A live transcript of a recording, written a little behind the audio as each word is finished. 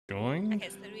Going? Okay,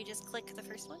 so did we just click the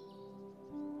first one?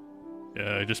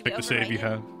 Just Did pick we the save overwrite you it?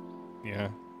 have. Yeah.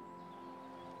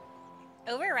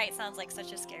 Overwrite sounds like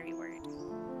such a scary word.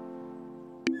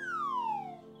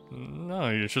 No,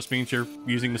 it just means you're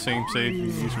using the same save you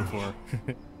used before.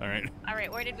 Alright.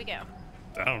 Alright, where did we go?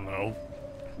 I don't know.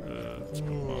 Let's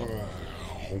go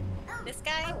on. This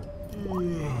guy?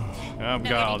 I've No,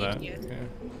 got we all need that. you. Yeah.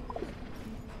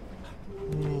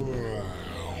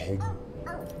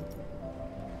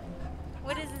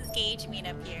 What does this gauge mean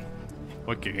up here?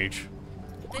 What gauge?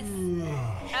 This...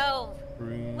 Oh.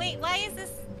 Wait, why is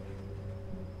this...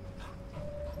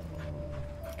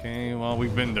 Okay, well,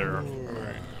 we've been there.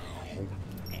 Alright.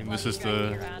 Okay, And while this you is drive me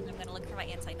the... around, I'm gonna look for my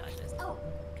anti-nauseous.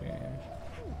 Okay.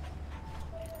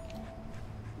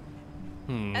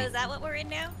 Oh, is that what we're in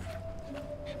now?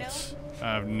 No?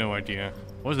 I have no idea.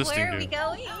 What does this Where are thing we do?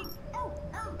 going?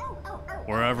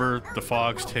 Wherever the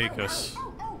fogs take us.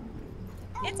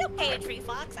 It's okay, Tree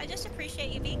Fox. I just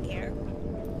appreciate you being here.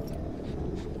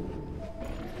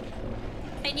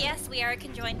 And yes, we are a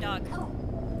conjoined dog.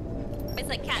 It's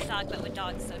like cat dog, but with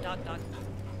dogs, so dog.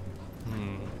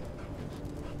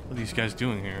 What are these guys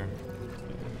doing here?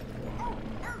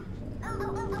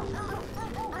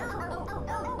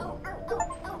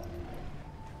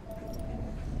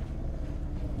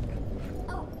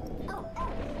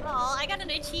 Oh, I got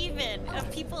an achievement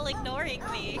of people ignoring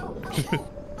me.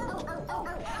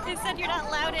 They said you're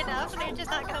not loud enough, and they're just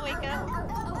not gonna wake up.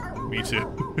 Me too.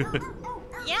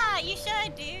 Yeah, you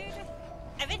should, dude.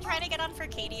 I've been trying to get on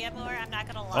Furcadia more, I'm not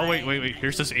gonna lie. Oh, wait.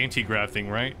 Here's this anti-grav thing,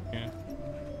 right? Yeah.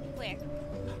 Where?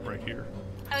 Right here.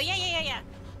 Oh, yeah.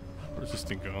 Where does this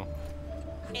thing go?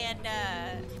 And,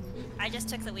 I just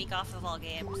took the week off of all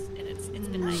games, and it's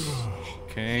been nice.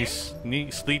 Okay,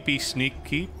 sleepy sneak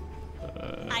keep.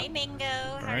 Hi, Mingo.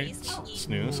 How are you, Right, Sneaky?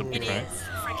 snooze, It okay. is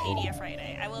Furcadia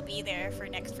Friday. I will be there for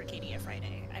next Furcadia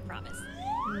Friday. I promise.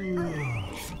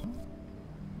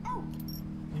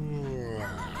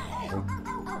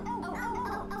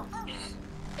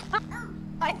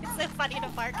 Why is it so funny to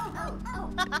bark?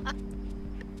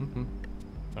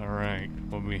 Alright,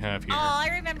 what do we have here? Oh, I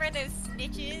remember those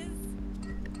snitches.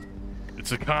 It's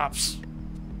the cops!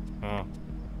 Oh.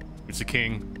 It's the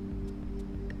king.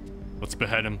 Let's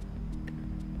behead him.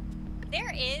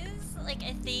 There is, like,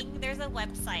 a thing, there's a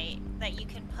website that you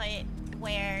can put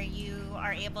where you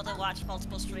are able to watch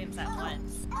multiple streams at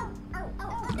once.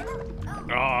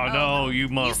 Oh, no, you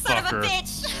motherfucker. You son of a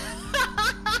bitch!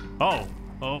 Oh,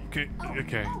 okay.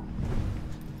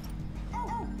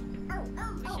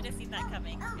 We should have seen that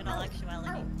coming, in all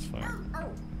actuality. It's fine.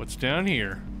 What's down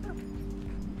here?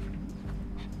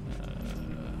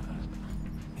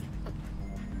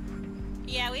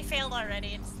 Yeah, we failed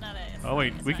already. It's not a. Oh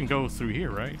wait, we can go through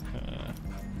here, right?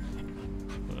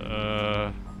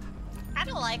 I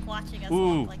don't like watching us.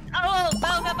 Ooh. Walk like. Oh,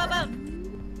 boom!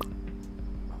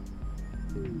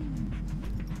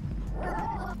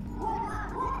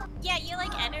 Yeah, you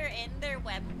like enter in their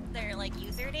like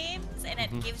usernames, and it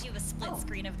gives you a split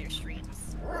screen of their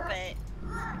streams, but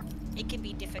it can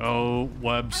be difficult. Oh,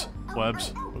 webs. Oh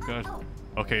god.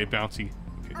 Okay, bouncy.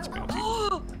 Okay, it's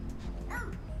bouncy.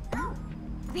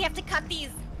 We have to cut these.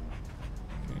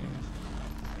 Okay.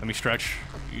 Let me stretch.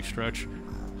 You stretch.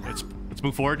 Let's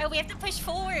move forward. Oh, we have to push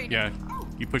forward. Yeah.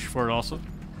 You push forward also.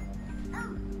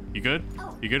 You good?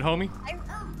 You good, homie?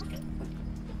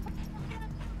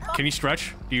 Can you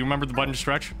stretch? Do you remember the button to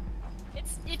stretch?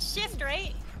 It's shift,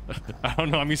 right? I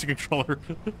don't know. I'm using a controller.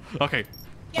 Okay.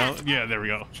 Yeah. Yeah. There we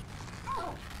go.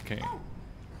 Okay.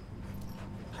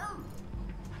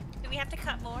 Do we have to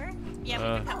cut more? Yeah, we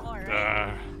have to cut more,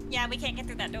 right? Yeah, we can't get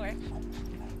through that door.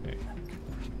 Okay.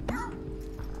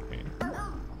 Okay.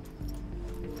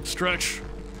 Stretch.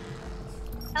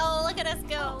 Oh, look at us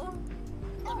go.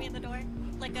 Let me in the door.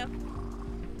 Let go.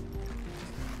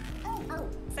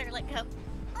 Sir, let go.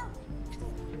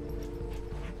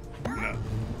 No.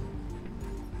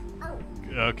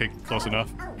 Okay, close enough.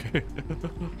 Okay.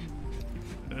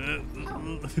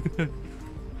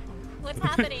 What's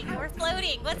happening? We're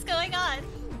floating. What's going on?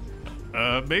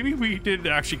 Maybe we didn't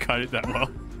actually cut it that well.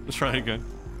 Let's try it again.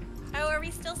 Oh, are we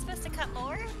still supposed to cut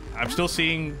more? I'm still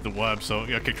seeing the web, so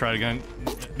yeah, okay, try it again.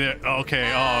 There,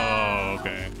 okay, oh,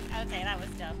 okay. Okay, that was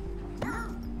dumb.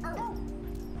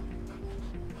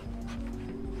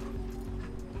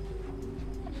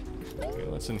 Okay,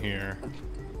 what's in here?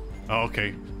 Oh,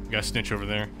 okay. We got a snitch over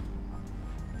there.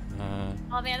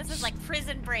 Oh man, this is like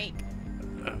Prison Break.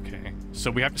 Okay. So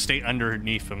we have to stay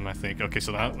underneath him, I think. Okay,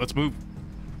 so now let's move.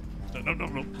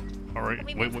 No. All right, Can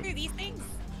we wait. move through these things?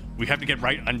 We have to get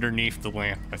right underneath the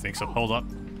lamp, I think. So hold up.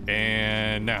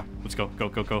 And now, let's go.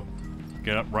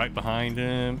 Get up right behind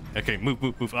him. Okay, move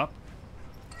up.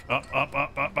 Up.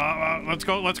 Let's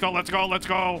go.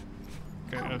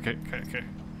 Okay.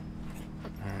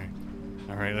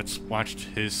 All right, let's watch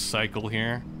his cycle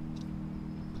here.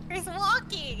 He's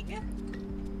walking.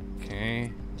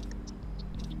 Okay.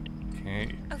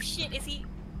 Oh shit, is he?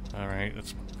 All right,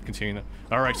 let's continue.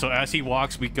 All right, so as he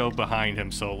walks, we go behind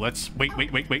him. So let's wait.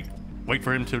 Wait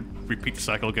for him to repeat the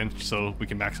cycle again so we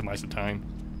can maximize the time.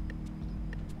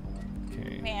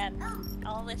 Okay. Man,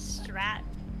 all this strat.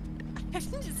 I'm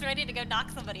just ready to go knock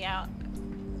somebody out.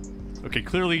 Okay,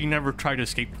 clearly you never tried to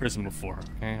escape prison before.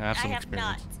 Okay, I have some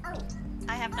experience.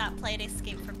 I have not played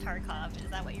Escape from Tarkov. Is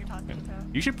that what you're talking about?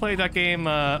 You should play that game,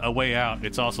 A Way Out.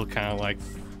 It's also kind of like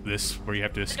this, where you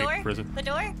have to escape prison. The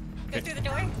door? Go through the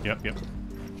door? Yep.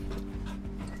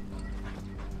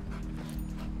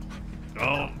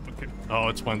 Oh, okay. Oh,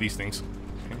 it's one of these things.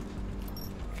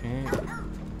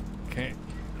 Okay.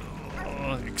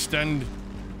 Oh, extend.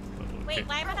 Wait,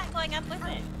 why am I not going up with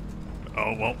it?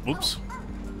 Oh, well, whoops.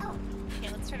 Okay,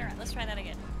 let's turn around. Let's try that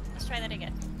again.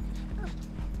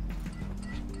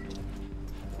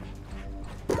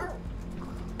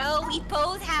 Oh, we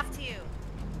both have to.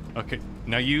 Okay,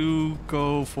 now you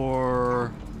go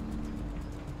for...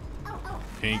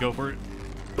 Can you go for it?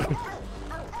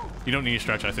 You don't need to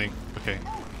stretch, I think. Okay.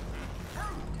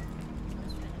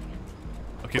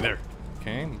 Okay, there.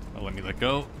 Okay, let me let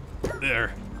go.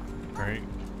 There. Alright.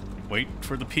 Wait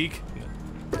for the peak.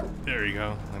 There you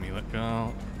go. Let me let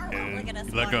go.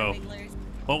 And let go.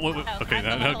 Oh, wait. Okay,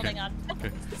 okay.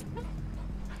 Okay.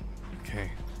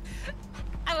 Okay.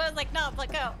 I was like, no,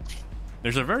 let go.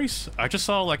 There's a I just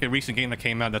saw like a recent game that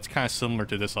came out that's kind of similar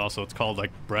to this also. It's called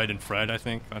like Bread and Fred, I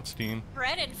think, on Steam.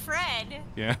 Bread and Fred?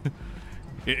 Yeah.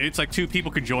 It's like two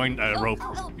people could join a rope.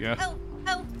 Yeah.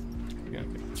 Oh. Yeah,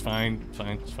 it's fine.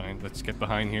 Let's get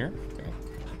behind here.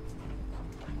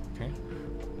 Okay.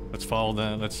 Let's follow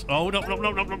the, oh, no.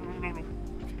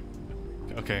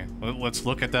 Okay, let's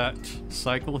look at that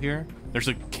cycle here. There's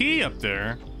a key up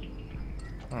there.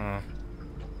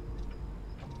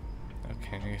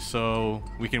 Okay, so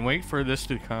we can wait for this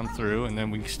to come through and then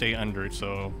we can stay under it,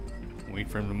 so wait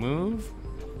for him to move.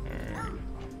 Alright.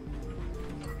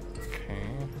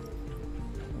 Okay.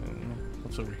 And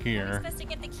what's over here? How are we supposed to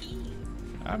get the key?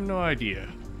 I have no idea.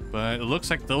 But it looks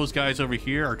like those guys over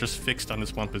here are just fixed on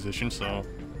this one position, so...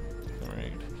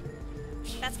 Alright.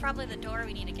 That's probably the door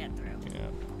we need to get through. Yeah,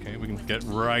 okay, we can get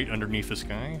right underneath this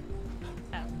guy.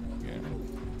 Oh. Yeah.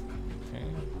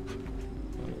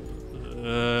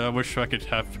 Okay. I wish I could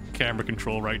have camera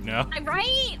control right now.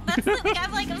 Right? That's the thing.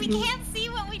 I'm like, we can't see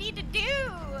what we need to do.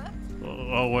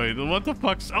 Oh wait, what the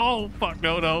fuck's... Oh, fuck,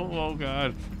 no. Oh,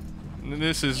 God.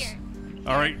 This is...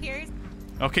 Alright.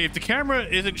 Okay, if the camera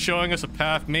isn't showing us a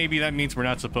path, maybe that means we're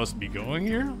not supposed to be going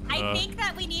here. I think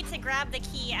that we need to grab the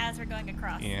key as we're going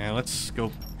across. Yeah, let's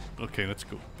go... Okay, let's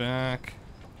go back.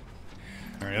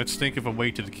 Alright, let's think of a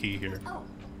way to the key here.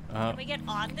 Can we get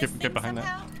on this thing behind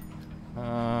somehow?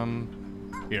 That.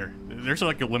 Here. There's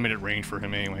like a limited range for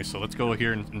him anyway, so let's go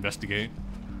here and investigate.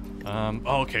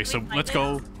 Oh, okay, so let's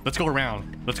go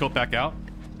around. Let's go back out.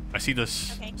 I see the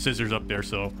scissors up there,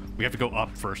 so we have to go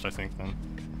up first, I think, then.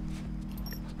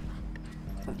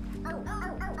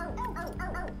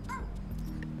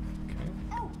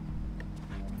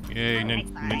 Okay. Yay,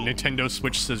 Nintendo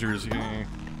Switch scissors, yay.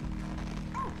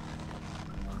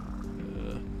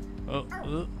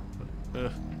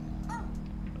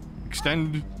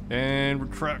 Extend and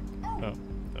retract. Oh,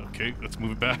 okay, let's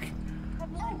move it back.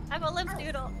 I'm a limp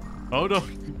noodle. Oh no.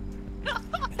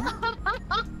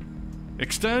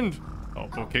 Extend. Oh,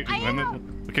 okay.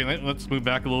 Okay, let's move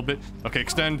back a little bit. Okay,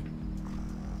 extend.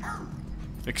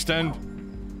 Extend.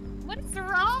 What is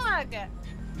wrong?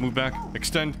 Move back.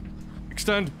 Extend.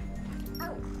 Extend.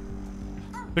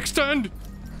 Extend.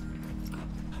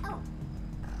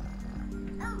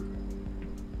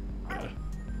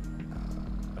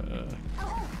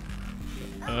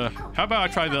 How about I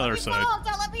try the other side?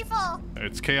 Don't let me fall.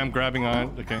 It's okay, I'm grabbing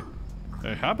on. Okay.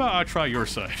 How about I try your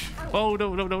side? Oh,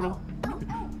 no.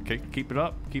 Okay, keep it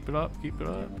up.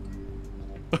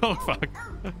 Oh, fuck.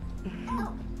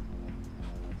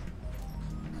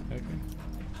 Okay.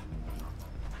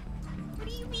 What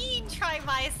do you mean, try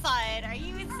my side? Are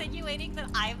you insinuating that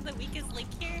I'm the weakest link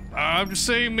here? I'm just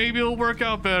saying maybe it'll work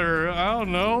out better. I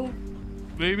don't know.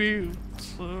 Maybe...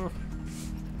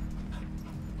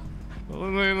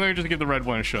 Let me just get the red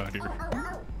one a shot here.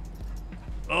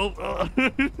 Oh.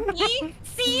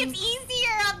 See, it's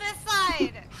easier on this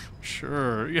side.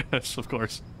 Sure. Yes, of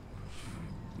course.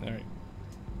 All right.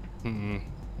 All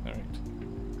right.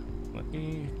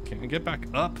 Can I get back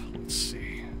up? Let's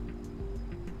see.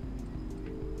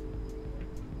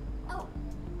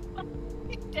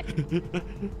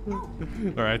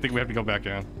 Alright, I think we have to go back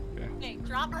down. Yeah. Okay,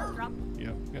 drop.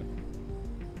 Yep.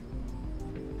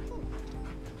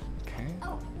 Okay.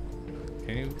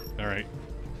 Okay, alright.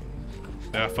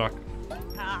 Ah, fuck.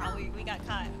 Ah, we got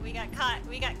caught.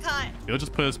 It'll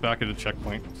just put us back at a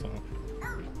checkpoint, so.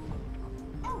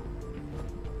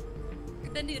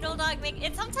 The noodle dog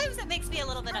sometimes it makes me a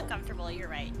little bit uncomfortable, you're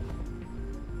right.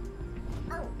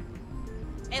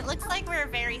 It looks like we're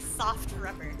very soft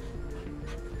rubber.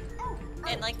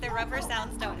 And like the rubber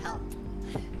sounds don't help.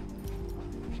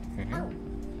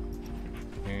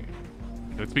 Okay.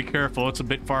 Let's be careful, it's a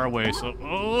bit far away, so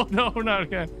oh no, not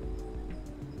again.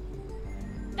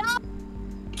 No!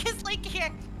 Because like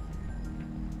here.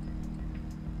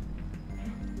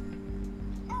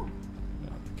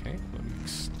 Okay, let me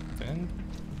extend.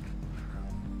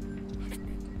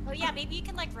 Oh yeah, maybe you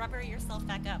can like rubber yourself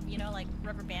back up, you know, like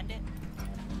rubber band it.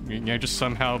 Yeah, just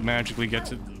somehow magically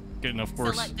get enough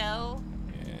force. So let go.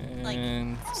 And... Like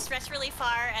stretch really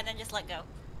far and then just let go.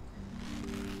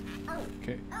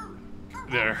 Okay.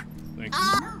 There. Thanks.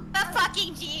 Oh, the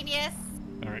fucking genius.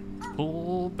 Alright.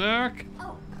 Pull back.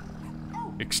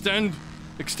 Extend.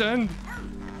 Extend.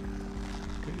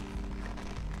 Okay.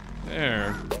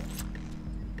 There.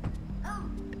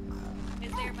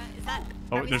 Is that?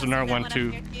 Oh, there's another one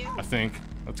too, I think.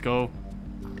 Let's go.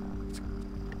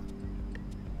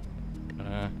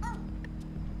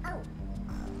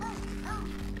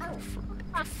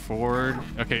 Forward.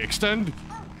 Okay, extend.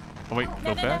 Oh wait,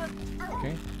 go back. No.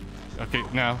 Okay. Okay,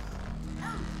 now.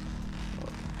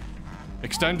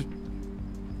 Extend.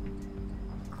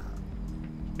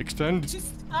 Extend. I'm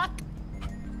stuck.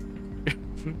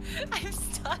 I'm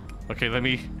stuck. Okay, let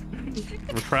me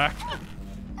retract.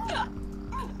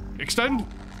 Extend.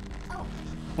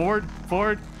 Forward,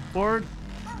 forward, forward.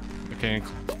 Okay,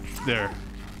 there.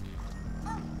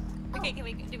 Okay,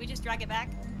 do we just drag it back?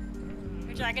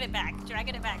 We're dragging it back.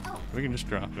 Dragging it back. We can just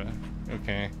drop it.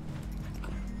 Okay.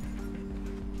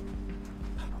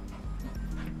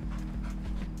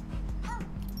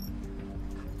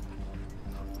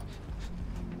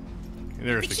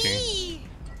 There's the key.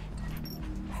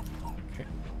 Okay.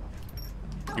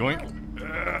 Yoink.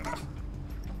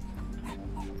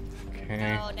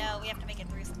 Okay. Oh no, we have to make it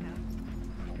through somehow.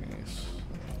 Okay.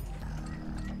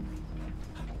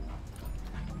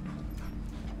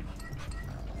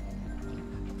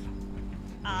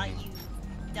 Aw, you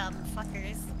dumb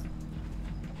fuckers.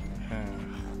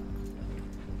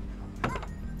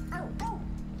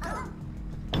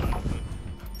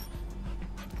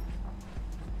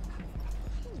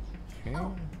 Okay.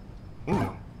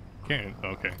 Ooh. Can't.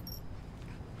 Okay.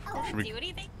 Should we do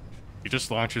anything? He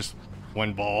just launches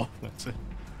one ball. That's it.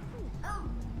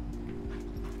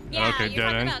 Yeah, okay, you're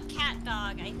dead talking end. about cat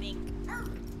dog, I think.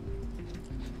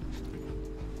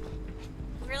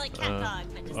 We're like cat dog,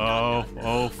 but just dog.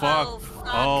 Oh, fuck. Oh, fuck.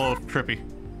 Oh, trippy.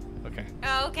 Okay.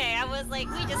 Oh, okay, I was like,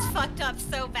 we just fucked up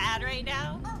so bad right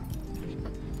now.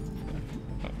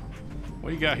 What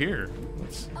do you got here?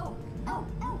 Let's... Oh,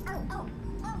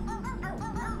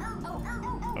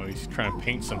 he's trying to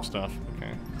paint some stuff.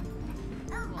 Okay.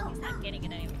 Well, he's not getting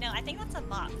it anyway. No, I think that's a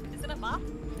mop. Is it a mop?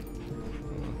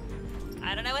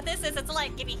 I don't know what this is. It's a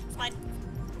light. Give me. It's mine.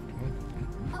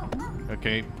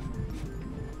 Okay.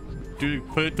 Dude,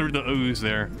 put it through the ooze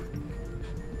there.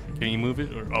 Can you move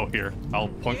it? Or, oh, here. I'll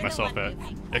point You're myself the at. one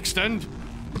moving. Extend.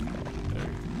 There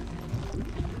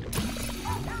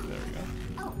we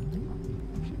go.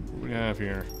 What do we have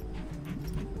here?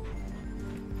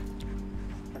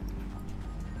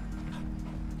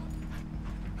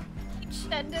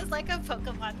 Extend is like a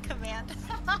Pokemon command.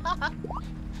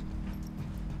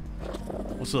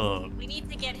 What's up? We need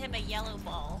to get him a yellow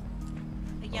ball.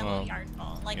 A yellow yard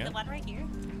ball. Like yeah. the one right here.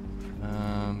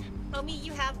 Homie,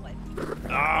 you have one.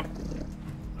 Ah!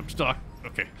 I'm stuck.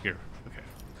 Okay, here. Okay.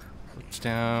 What's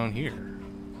down here?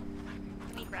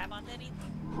 Can we grab onto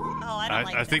anything? Oh, I don't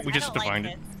like I this. think we just I don't defined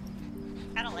like it. this.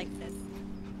 I don't like this.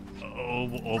 Oh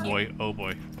boy, oh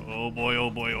boy. Oh boy, oh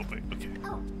boy, oh boy. Okay.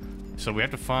 So we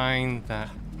have to find that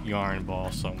yarn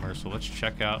ball somewhere. So let's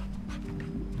check out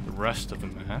the rest of the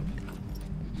map.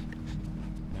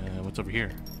 What's over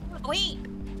here? Wait!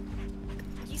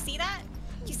 Do you see that?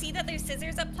 Do you see that there's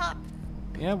scissors up top?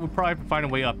 Yeah, we'll probably have to find a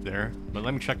way up there. But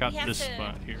let me check out We have this to-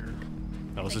 spot here.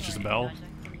 Oh, is this just a Ignore bell? it,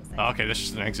 Give me a second. Oh, okay, that's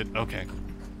just an exit. Okay.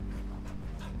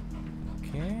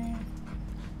 Okay.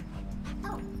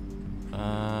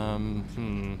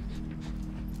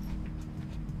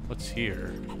 What's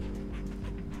here?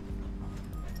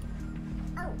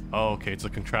 Oh, okay, it's a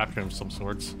contraption of some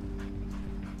sorts.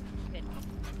 Good.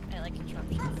 I like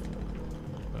contraptions.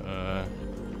 Uh,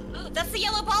 Ooh, that's the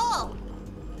yellow ball!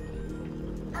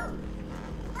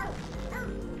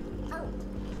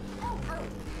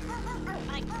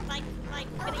 Fine.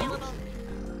 Getting a little...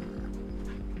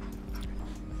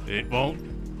 It won't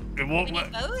We need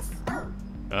let... both?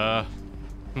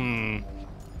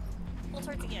 Pull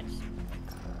towards the edge.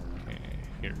 Okay,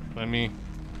 here, let me...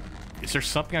 Is there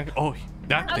something I can... Oh,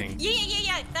 that thing.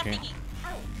 Yeah, that Okay.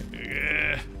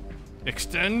 thingy.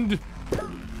 Extend.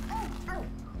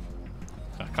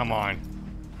 Come on.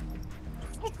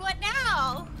 Like, what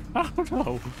now? I don't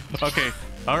know. Okay.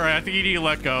 All right. I think you need to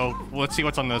let go. Let's see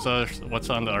what's on this. What's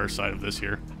on the other side of this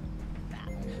here.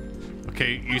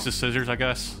 Okay. Use the scissors, I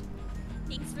guess.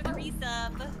 Thanks for the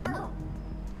resub.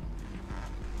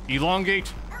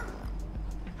 Elongate.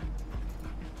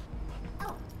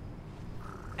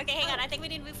 Okay, hang on. I think we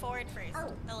need to move forward first.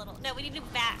 A little. No, we need to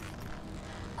move back.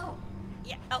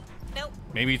 Yeah. Oh, nope.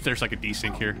 Maybe there's like a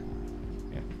desync here.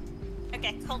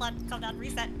 Okay, hold on. Calm down.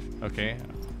 Reset. Okay.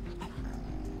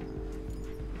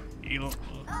 All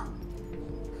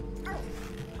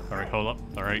right. Hold up.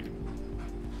 All right.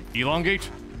 Elongate.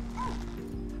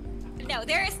 No,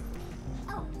 there's...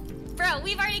 Bro,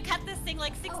 we've already cut this thing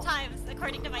like 6 times,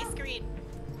 according to my screen.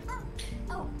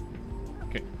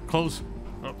 Okay. Close.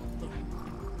 Oh.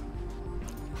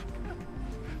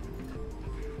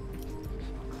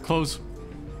 Close.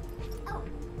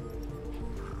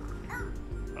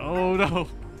 Oh no.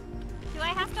 Do I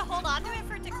have to hold on to it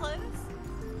for it to close?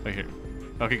 Right here.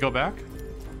 Okay, go back.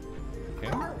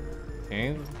 Okay.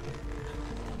 And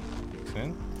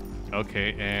in.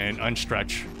 Okay, and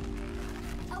unstretch.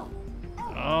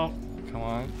 Oh, come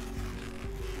on.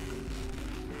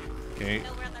 Okay.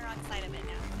 No, we're on the wrong side of it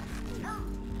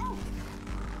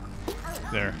now.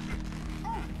 There.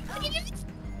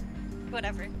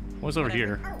 Whatever. What's over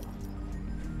here?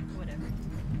 Whatever.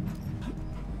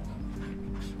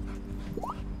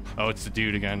 Oh, it's the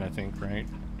dude again, I think, right?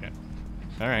 Yeah.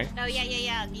 All right. Oh,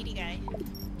 yeah. Needy guy.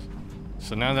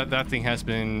 So now that that thing has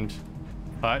been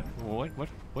cut, what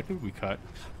did we cut?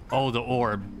 Oh, the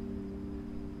orb.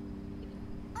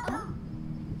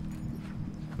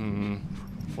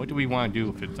 What do we want to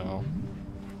do with it, though?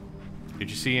 Did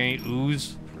you see any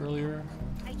ooze earlier?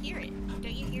 I hear it.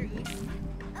 Don't you hear ooze?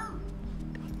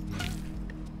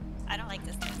 I don't like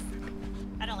this.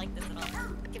 I don't like this at all.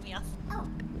 Get me off.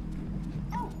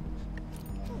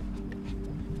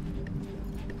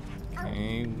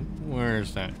 Okay,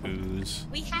 where's that ooze?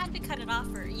 We had to cut it off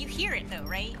for... You hear it, though,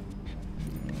 right?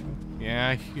 Yeah,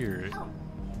 I hear it.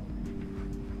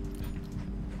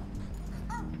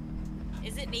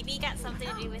 Is it maybe got something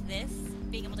to do with this?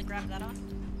 Being able to grab that off?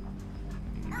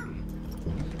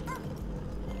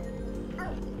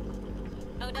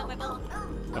 Oh no, my ball.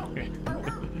 Okay.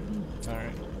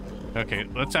 Alright. Okay,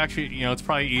 let's actually, you know, it's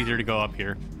probably easier to go up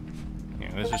here.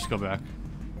 Yeah, let's just go back.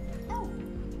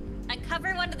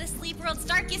 Uncover one of the Sleep World's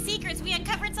darkest secrets. We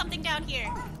uncovered something down here.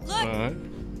 Look! What?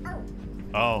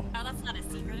 Oh. Oh, that's not a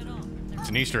secret at all. It's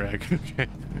an Easter egg. Okay.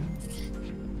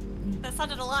 That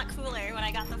sounded a lot cooler when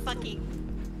I got the fucking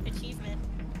achievement.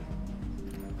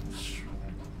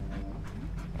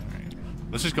 Alright.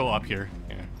 Let's just go up here.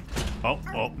 Yeah. Oh,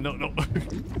 no. No,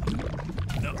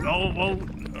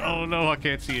 oh, no, I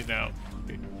can't see it now.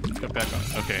 Okay, let's go back on.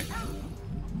 Okay.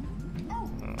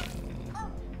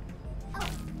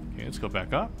 Okay, let's go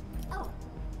back up.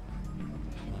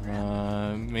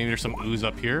 Maybe there's some ooze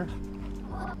up here.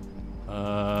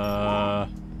 Nope.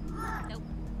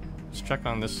 Let's check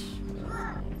on this.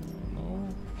 No.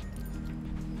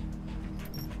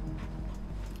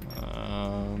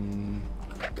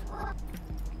 Okay.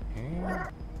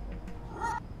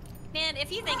 Man,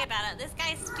 if you think about it, this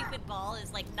guy's stupid ball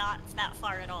is like not that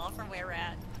far at all from where we're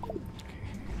at. Okay,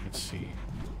 let's see.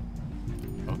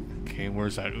 Okay,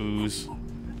 where's that ooze?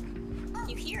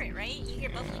 You hear it, right? You hear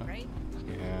bubbling, right?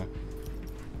 Yeah.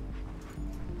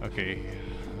 Okay.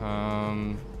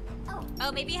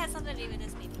 Oh, maybe it has something to do with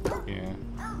this, maybe. Yeah.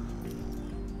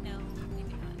 No,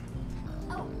 maybe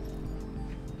not.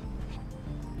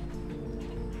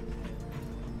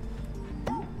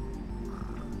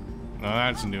 No,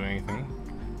 that doesn't do anything.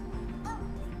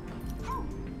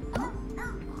 Do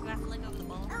I have to look over the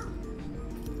ball?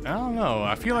 I don't know.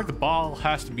 I feel like the ball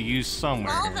has to be used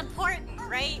somewhere. Ball's important,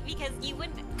 right? Because you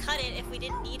wouldn't cut it if we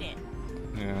didn't need it.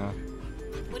 Yeah.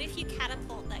 What if you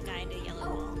catapult that guy into a yellow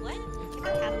ball? What? Can we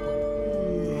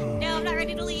catapult? No, I'm not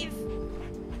ready to leave.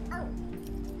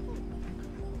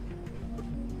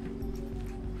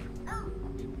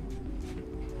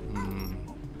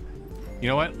 You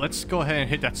know what? Let's go ahead and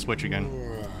hit that switch again.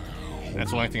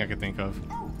 That's the only thing I could think of.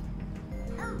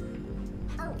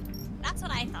 That's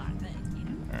what I thought, but you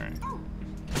know. Alright.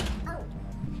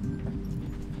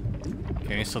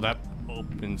 Okay, so that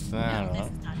opens that No, this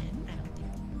up. is not it, I don't think.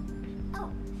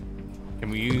 Can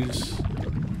we use...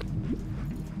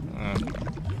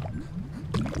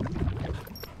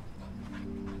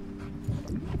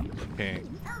 Okay.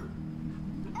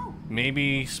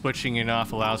 Maybe switching it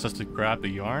off allows us to grab the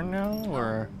yarn now,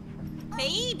 or...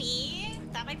 Maybe.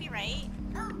 That might be right.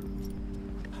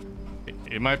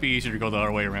 It might be easier to go the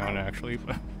other way around, actually,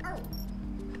 but...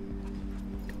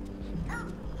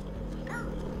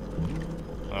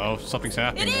 Oh, something's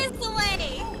happening. It is the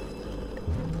way!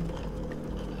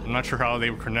 I'm not sure how they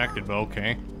were connected, but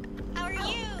okay. How are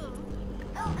you?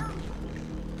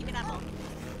 Give me that ball.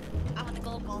 I want the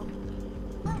gold ball.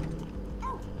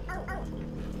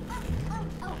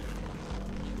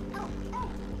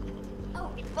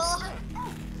 Ball.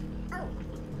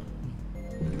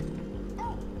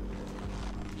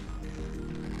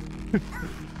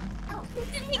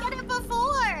 Didn't he get it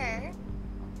before?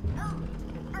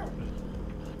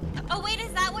 Oh wait,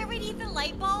 is that where we need the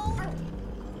light bulb?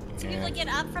 To be able to get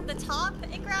up from the top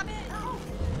and grab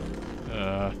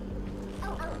it?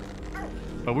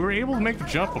 But we were able to make the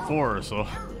jump before, so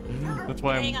that's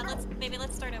why Hang on, let's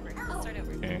start over. Let's start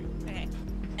over. Okay. Okay.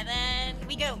 And then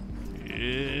we go.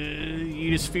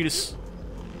 Eat fetus.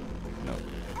 No.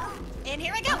 And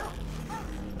here I go.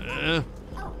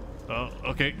 Oh,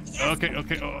 okay. Yes.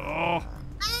 Okay. Oh.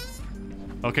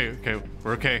 Okay.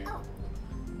 We're okay.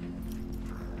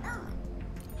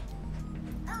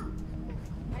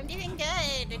 I'm doing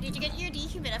good. Did you get your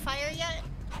dehumidifier yet?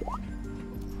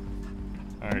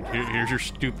 Alright, here's your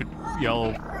stupid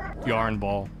yellow yarn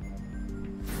ball.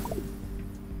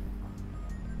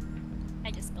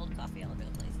 I just spilled coffee all over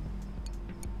the place.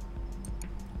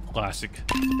 Classic.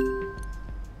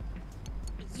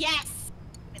 Yes!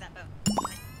 Give me that bone.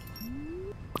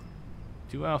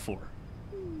 2 out of 4.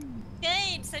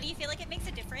 Good. So do you feel like it makes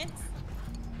a difference?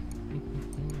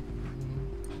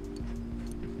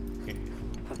 Okay,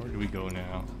 where do we go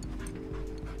now?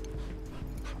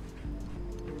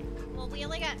 Well, we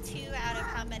only got 2 out of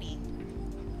how many?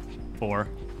 4.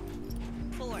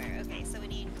 4. Okay, so we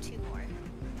need 2 more.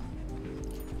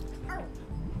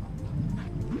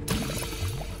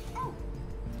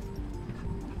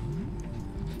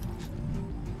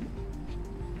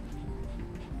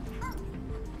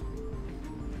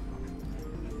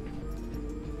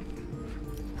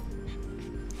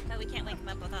 No, we can't wake him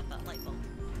up without that light bulb.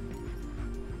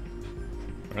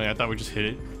 Really, I thought we just hit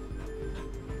it.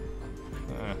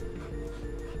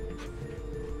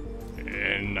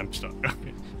 And I'm stuck.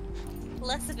 Okay.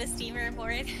 Less of a steamer, more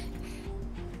and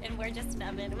we're just an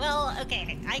oven. Well,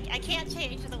 okay, I can't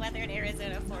change the weather in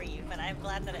Arizona for you, but I'm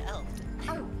glad that it helped.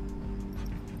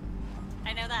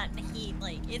 I know that the heat,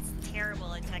 like, it's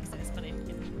terrible in Texas, but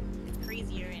it's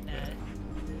crazier in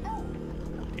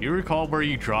Do you recall where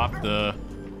you dropped the...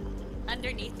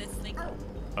 underneath this thing.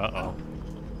 Uh-oh.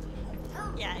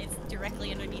 Yeah, it's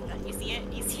directly underneath that. You see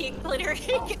it? You see it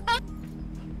glittering?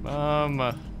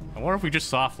 I wonder if we just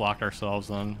soft locked ourselves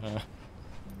then.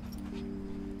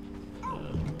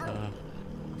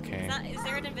 Okay. Is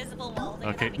there an invisible wall? That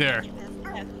Okay, there.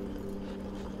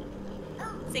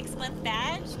 6-month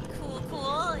badge?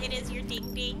 Cool. It is your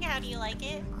ding ding. How do you like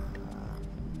it?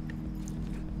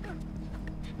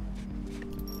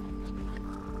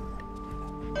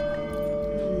 Are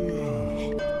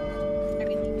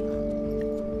we leaving?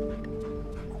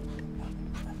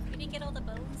 We didn't get all the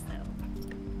bones though.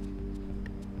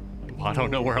 Well, I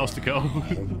don't know where else to go.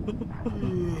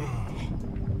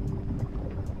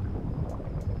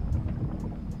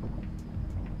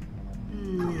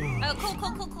 Oh,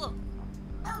 cool.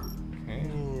 Okay.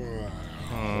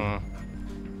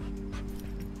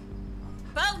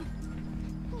 Bone!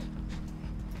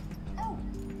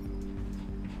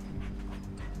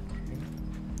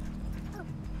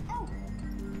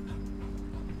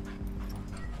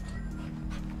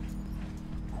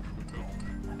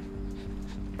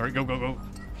 All right, go.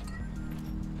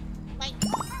 Wait.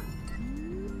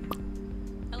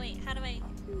 Oh wait, how do I...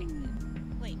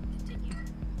 Wait, continue.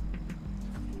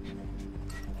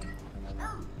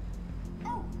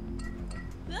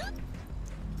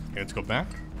 Okay, let's go back.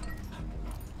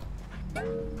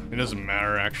 It doesn't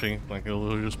matter, actually. Like,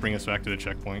 it'll just bring us back to the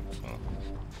checkpoint, so...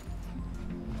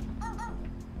 Oh,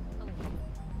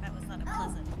 that was not a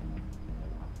pleasant.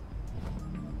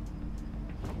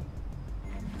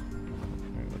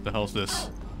 Alright, what the hell's this?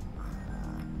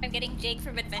 I'm getting Jake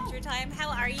from Adventure Time. How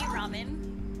are you, Ramen?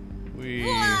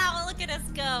 Wow, look at us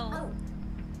go.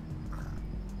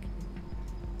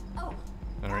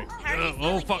 Alright. How are you Oh,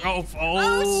 feeling, fuck. Jake?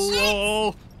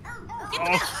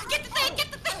 Oh, Get the thing!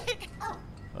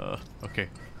 okay.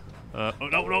 Oh,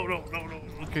 no.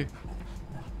 Okay.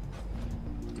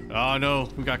 Oh, no.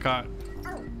 We got caught.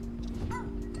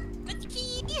 But you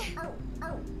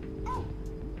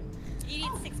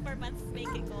months to make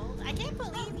it gold. I can't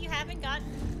believe you haven't gotten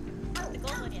the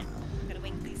gold one yet. I'm gonna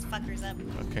wake these fuckers up.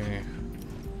 Okay.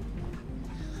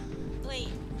 Wait,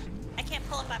 I can't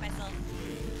pull them by myself.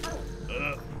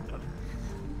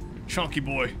 Chunky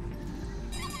boy.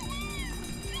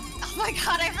 Oh my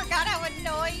god, I forgot how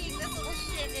annoying this little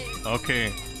shit is.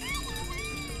 Okay.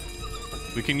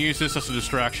 We can use this as a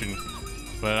distraction,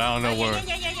 but I don't know where.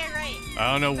 Yeah, right.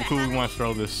 I don't know who we want to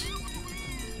throw this.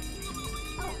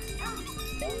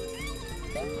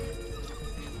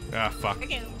 Ah, fuck.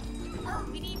 Okay,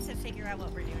 we need to figure out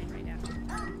what we're doing right now.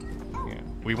 Yeah.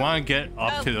 We want to get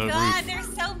up to the roof. Oh god, there's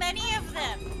so many of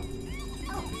them!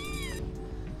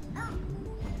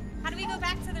 How do we go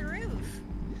back to the roof?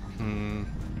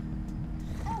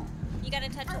 You got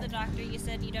in touch with the doctor, you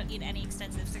said you don't need any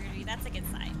extensive surgery. That's a good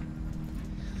sign.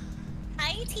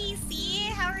 Hi TC,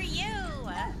 how are you?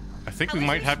 I think we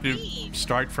might have to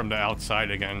start from the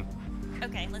outside again.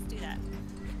 Okay, let's do that.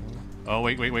 Oh,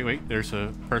 wait. There's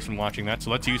a person watching that,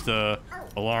 so let's use the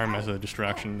alarm as a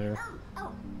distraction there.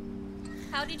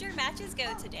 How did your matches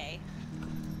go today?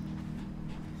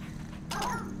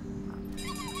 Oh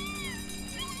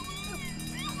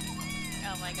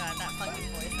my god, that fucking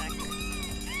voice actor.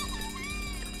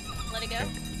 Let it go?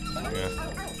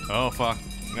 Yeah. Oh, fuck.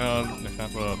 No, that's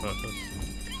not what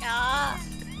Ah!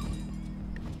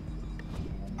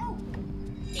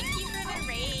 Thank you for the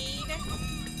raid.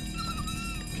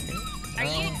 Are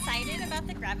you excited about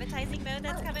the gravitizing mode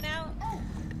that's coming out?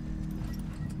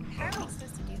 How are we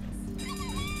supposed to do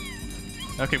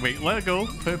this? Okay, wait, let it go.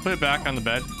 Put it back on the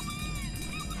bed.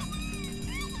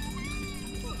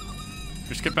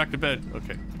 Just get back to bed.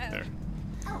 Okay, there.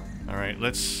 All right,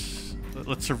 let's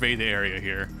survey the area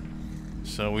here.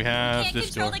 So we have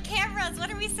this door. We can't control the cameras.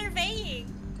 What are we surveying?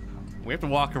 We have to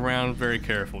walk around very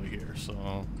carefully here.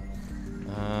 So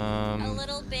a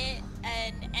little bit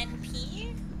an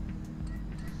NP.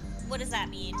 What does that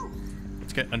mean?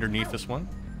 Let's get underneath this one.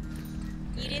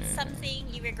 You did something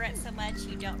you regret so much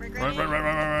you don't regret it? Right. What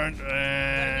are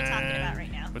we talking about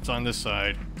right now? What's on this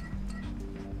side?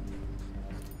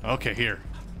 Okay, here.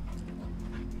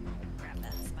 Grab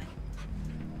that, it's mine.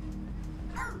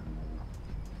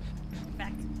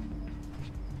 Back.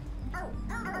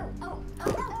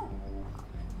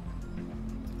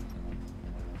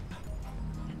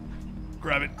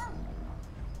 Grab it.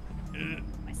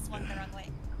 I swung the wrong way.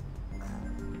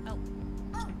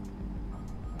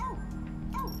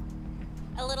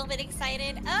 A little bit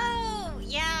excited. Oh,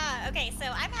 yeah. Okay, so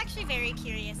I'm actually very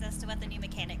curious as to what the new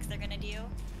mechanics they're gonna do.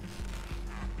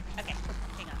 Okay,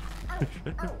 hang on.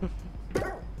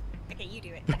 Okay, you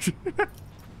do it.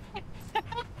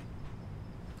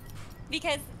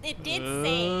 Because it did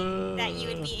say that you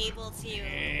would be able to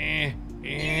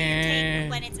mutate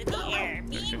when it's in the air,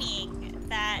 meaning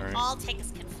that all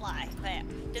tanks can fly. But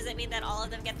does it mean that all of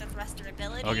them get the thruster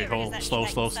ability? Okay, hold. Slower.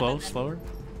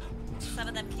 Some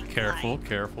of them can Careful.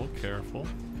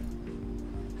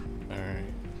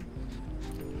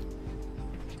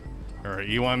 All right.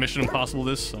 You want Mission Impossible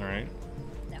this? All right.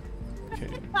 No.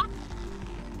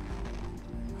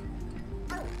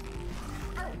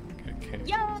 Okay.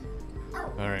 Yeah.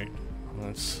 All right.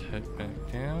 Let's head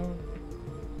back down.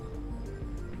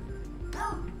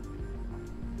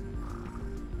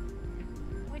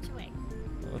 Which way?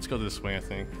 Let's go this way, I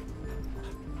think.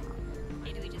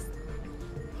 Hey, do we just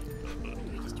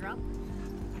drop?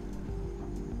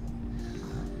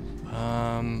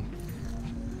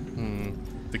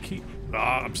 The key.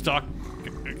 Ah, I'm stuck.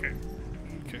 Okay.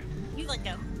 You let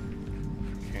go.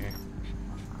 Okay.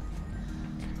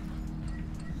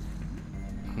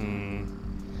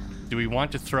 Do we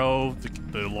want to throw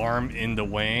the alarm in the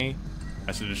way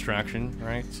as a distraction,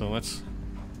 right? So let's...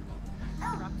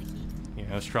 Drop the key.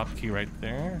 Yeah, let's drop the key right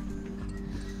there.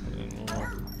 And then we'll...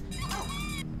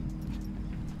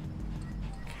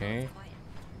 Okay.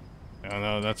 Oh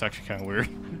no, that's actually kind of weird.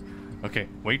 Okay,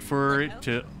 wait for it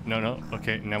to... No.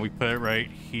 Okay, now we put it right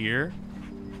here.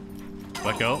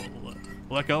 Let go.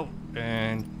 Let go.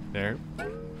 And there.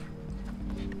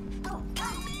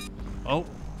 Oh.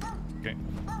 Okay.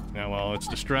 Now while it's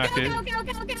distracted... Go.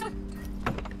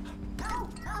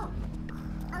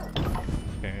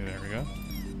 Okay, there we go.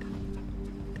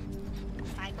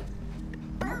 Fine.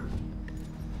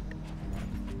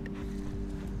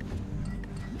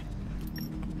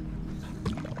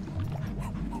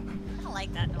 I don't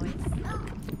like that noise.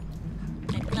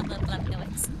 That blub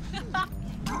noise.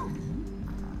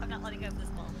 I'm not letting go of this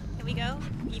ball. Can we go?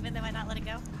 Even though I'm not letting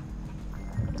go?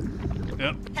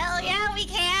 Yep. Hell yeah, we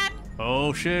can!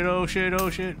 Oh shit.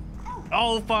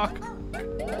 Oh fuck.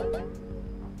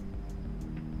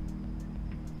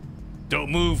 Don't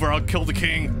move or I'll kill the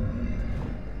king.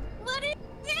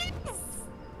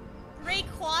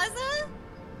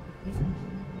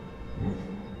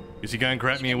 Is he gonna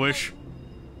grant me a wish?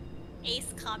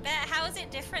 Ace Combat? How is it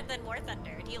different than War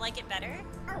Thunder? Do you like it better?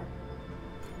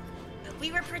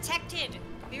 We were protected.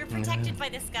 We were protected by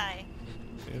this guy.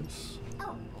 Yes.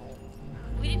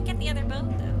 We didn't get the other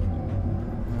bone though.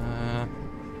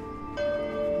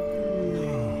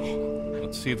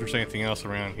 Let's see if there's anything else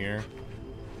around here.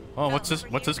 Oh, what's this?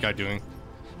 What's this guy doing?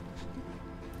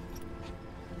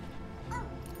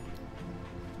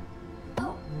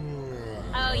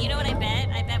 Oh, you know what I bet?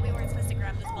 I bet we weren't supposed to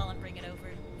grab this ball and bring it over.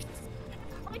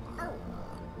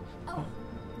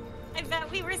 I bet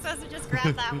we were supposed to just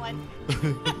grab that one.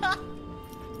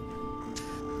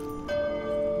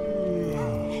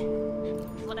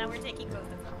 Well, now we're taking both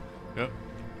of them. Yep.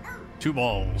 2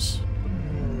 balls.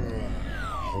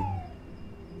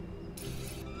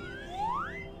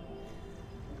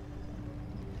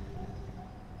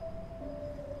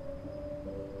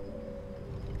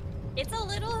 It's a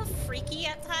little freaky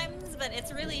at times, but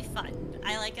it's really fun.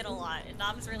 I like it a lot, and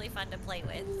Nom's really fun to play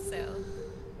with, so...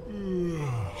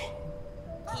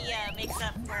 He makes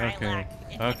up where I lack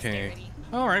in dexterity.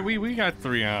 Alright, we got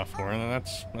 3 out of 4, and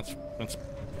that's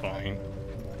fine.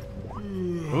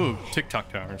 Ooh,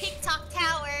 TikTok towers. TikTok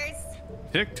towers!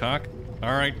 TikTok?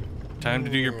 Alright, time to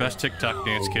do your best TikTok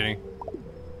dance, Kitty.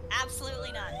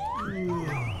 Absolutely not.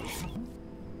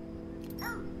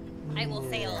 I will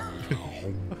fail.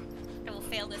 I will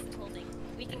fail this holding.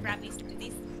 We can grab these.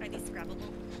 Are these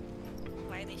grabbable?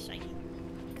 Why are they shiny?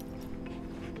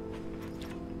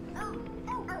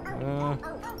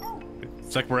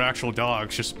 It's like we're actual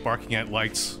dogs, just barking at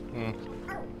lights.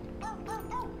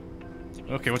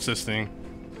 Okay, what's this thing?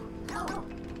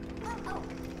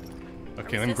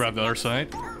 Okay, let me grab the other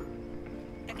side.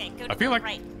 Okay, go to I feel the like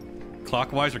right.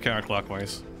 Clockwise or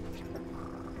counterclockwise?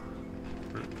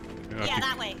 Yeah,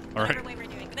 that way. All right. Whatever way we're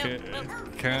doing.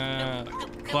 No,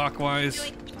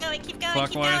 Clockwise. Keep going, keep going,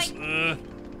 Clockwise. keep going.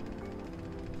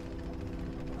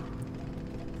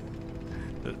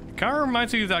 It kind of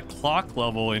reminds me of that clock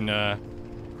level in,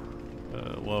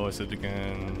 what was it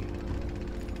again?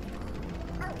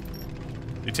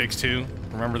 It Takes Two.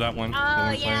 Remember that one?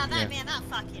 Oh, yeah, that man, that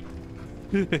fucking...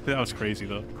 That was crazy,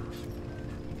 though.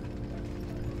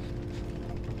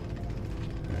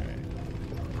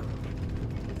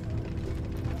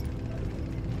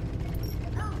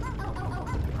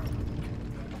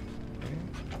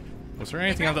 Was there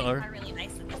anything on the other? Really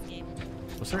nice in this game.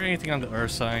 Was there anything on the other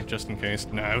side, just in case?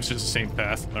 No, it was just the same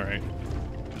path. All right,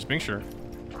 just being sure.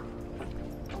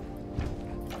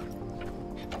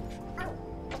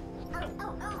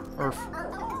 Earth.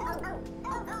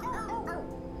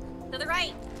 To the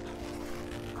right.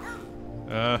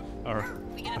 All right.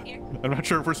 We get up here. I'm not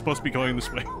sure if we're supposed to be going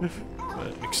this way.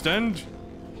 Extend.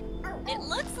 It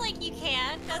looks like you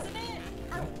can, doesn't it?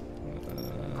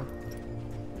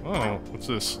 Oh, what's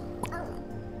this?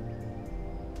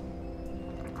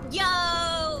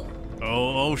 Yo!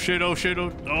 Oh shit! Oh shit!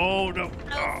 Oh no!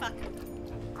 Oh fuck.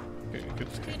 Okay, good.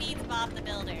 Who needs Bob the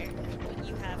Builder when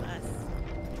you have us?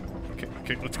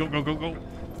 Okay, let's go, go, go, go. Go,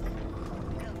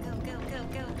 go, go, go,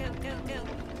 go, go, go, go.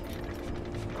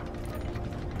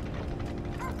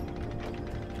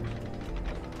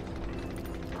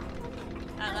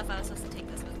 I don't know if I was supposed to take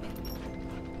this with me.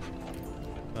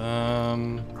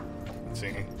 Let's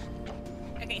see.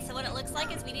 Okay, so what it looks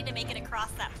like is we need to make it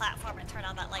across that platform and turn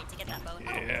on that light to get that bone.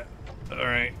 Yeah. All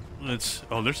right. Let's.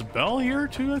 Oh, there's a bell here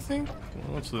too, I think.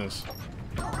 What's this?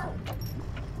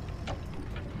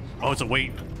 Oh, it's a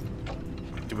weight.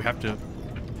 Do we have to?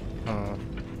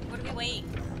 What do we wait?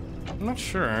 I'm not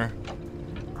sure.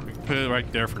 We can put it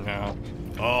right there for now.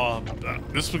 Oh,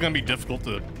 this is gonna be difficult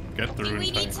to get through. Do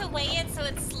we need to weigh it so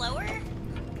it's slower?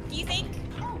 Do you think?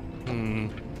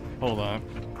 Hold on.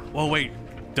 Whoa, wait.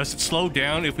 Does it slow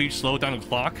down if we slow down the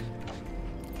clock?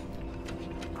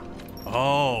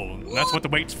 Oh, that's what the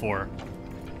weight's for.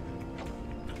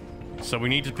 So we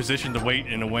need to position the weight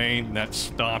in a way that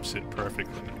stops it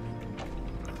perfectly.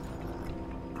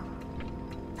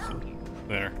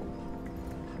 There.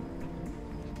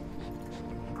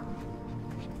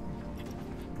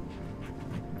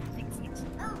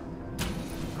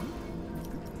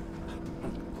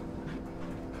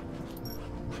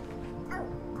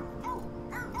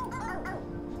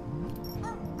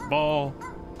 Ball.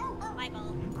 My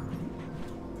ball.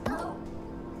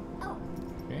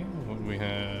 Okay, what do we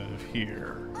have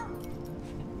here?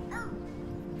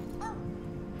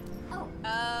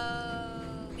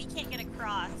 Oh, we can't get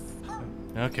across.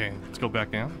 Okay, let's go back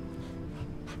down.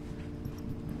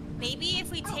 Maybe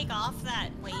if we take off that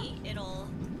weight, it'll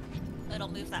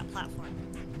move that platform.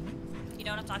 You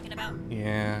know what I'm talking about?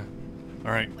 Yeah.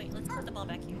 All right. Wait, let's put the ball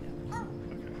back here.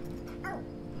 Okay.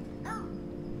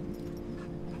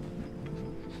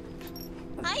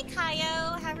 Hi,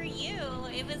 Kaio. How are you?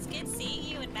 It was good seeing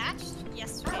you in match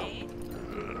yesterday.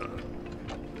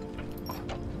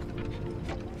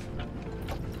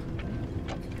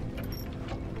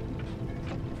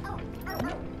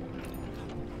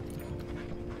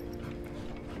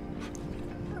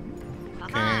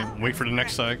 Okay, wait for the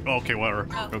next side. Oh, okay, whatever.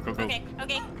 Oh, go, go, go. Okay,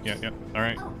 okay. Yeah, yeah. All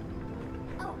right.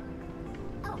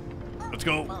 Let's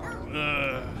go.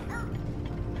 Whoa.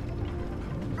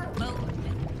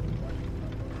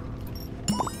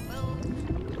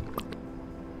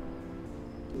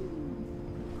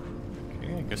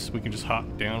 Okay, I guess we can just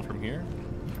hop down from here.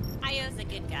 Kaio's a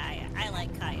good guy. I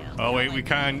like Kaio. Oh wait, we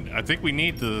I think we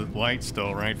need the light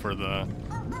still, right, for the.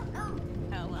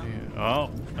 Oh well. Yeah. Oh,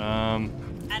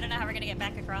 I don't know how we're gonna get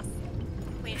back across.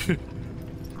 Wait.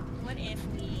 What if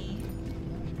we?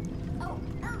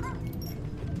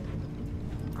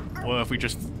 Well, if we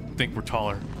just think we're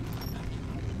taller.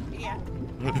 Yeah.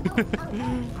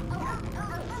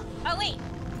 Oh wait.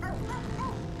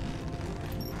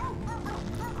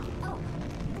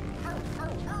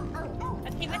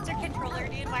 Okay, Mr. Controller,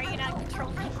 dude, why are you not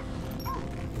controlling?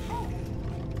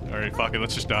 All right, fuck it.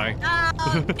 Let's just die.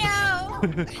 Oh no!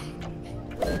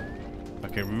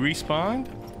 Okay, we respawned.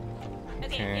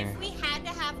 Okay, if we had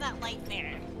to have that light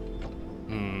there,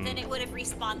 then it would have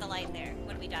respawned the light there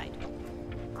when we died.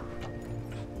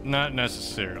 Not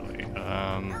necessarily.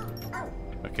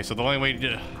 Okay, so the only way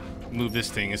to move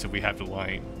this thing is if we have the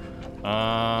light.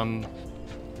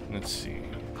 Let's see.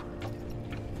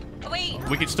 Oh, wait!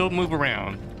 We can still move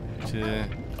around to.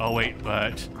 Oh wait,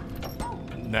 but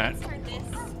that. Let's turn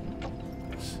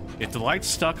this. If the light's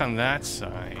stuck on that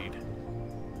side,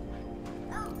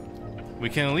 we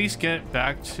can at least get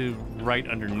back to right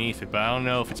underneath it. But I don't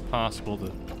know if it's possible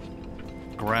to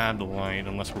grab the light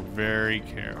unless we're very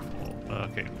careful.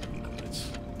 Okay,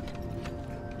 let's.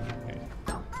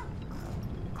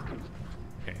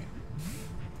 Okay.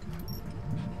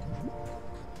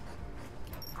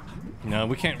 No,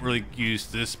 we can't really use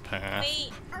this path.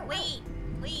 Wait.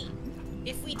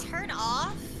 If we turn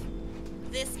off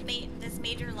this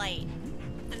major light,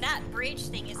 then that bridge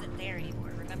thing isn't there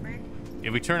anymore, remember?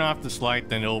 If we turn off this light,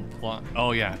 then it'll block.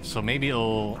 Oh yeah, so maybe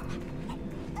it'll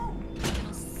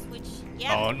switch.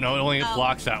 Yeah. Oh no, it only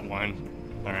blocks that one.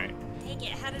 All right. Dang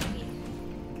it! How did we?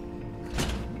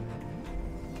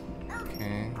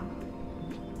 Okay.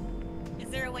 Is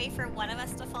there a way for one of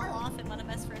us to fall off and one of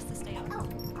us for us to stay on?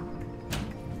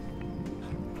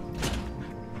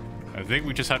 I think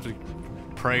we just have to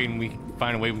pray and we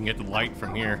find a way we can get the light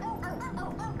from here.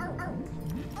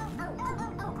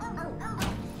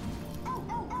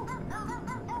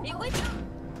 It would.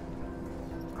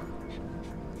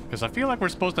 Because I feel like we're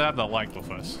supposed to have the light with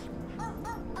us.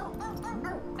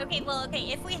 Okay, well,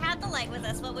 okay, if we had the light with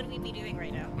us, what would we be doing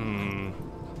right now?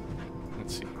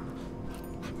 Let's see.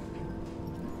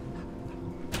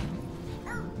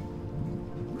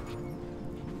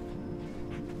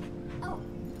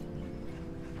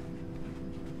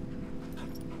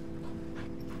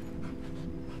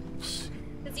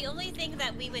 Because the only thing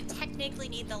that we would technically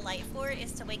need the light for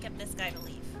is to wake up this guy to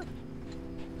leave.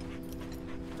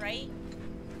 Right?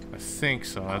 I think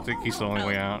so. I think he's the only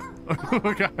way out.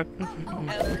 Oh god. Oh.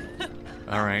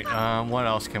 All right. What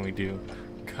else can we do?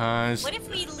 Cause. What if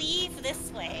we leave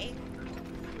this way?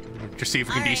 Just see if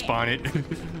we can despawn it.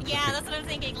 Yeah, that's what I'm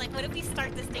thinking. Like, what if we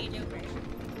start the stage over?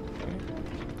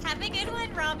 Have a good one,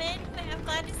 Ramen. I'm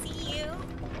glad to see you.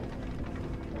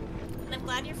 And I'm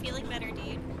glad you're feeling better,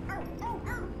 dude.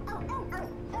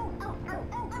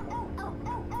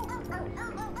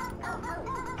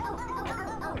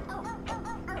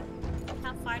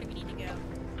 How far do we need to go?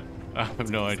 I have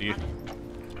no idea.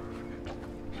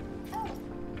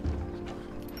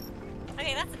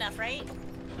 Okay, that's enough, right?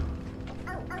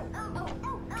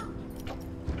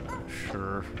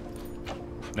 Sure.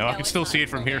 No, I can still see it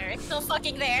from here. It's still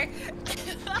fucking there.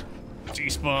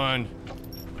 Despawn.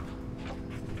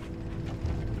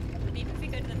 Maybe if we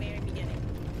go to the very beginning.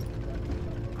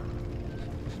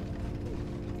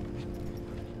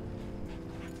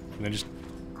 And then just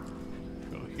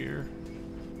go here.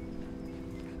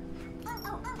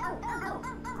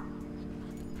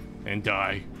 And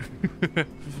die.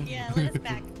 Yeah, let us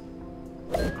back.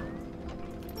 Oh,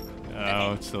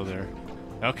 Okay. it's still there.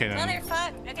 Okay then.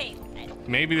 Motherfuck. Okay.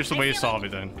 Maybe there's a way to feel solve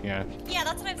like- it then. Yeah. Yeah,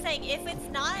 that's what I'm saying. If it's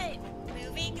not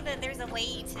moving, then there's a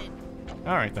way to.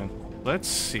 All right then. Let's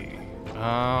see.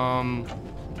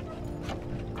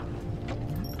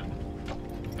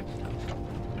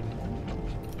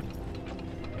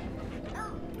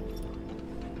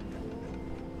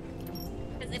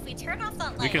 Because if we turn off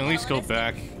that light, We can at least it'll go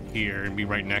let us back here and be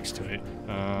right next to it.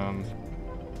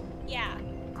 Yeah.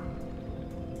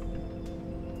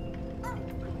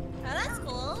 That's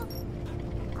cool.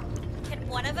 Can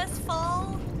one of us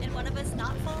fall and one of us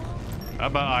not fall? How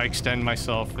about I extend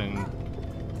myself and...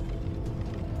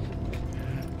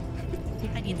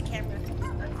 I need the camera.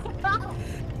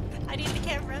 I need the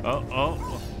camera.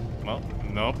 Oh. Well,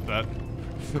 nope, that...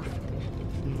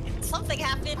 Something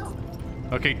happened.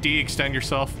 Okay, de-extend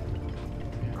yourself.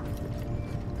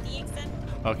 De-extend?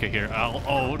 Okay, here.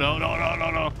 Oh, no.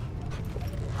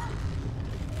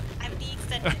 I'm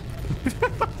de-extended.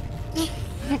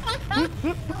 You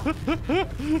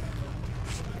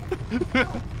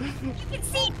can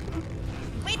see.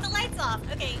 Wait, the light's off.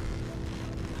 Okay.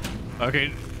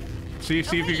 Okay. See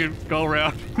if you can go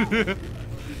around.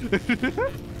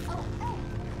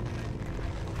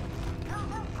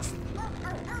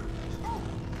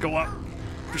 Go up.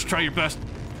 Just try your best.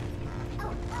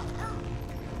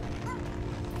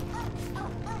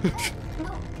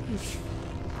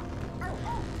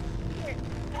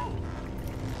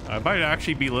 I might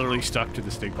actually be literally stuck to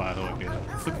the stick, by the way.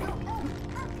 What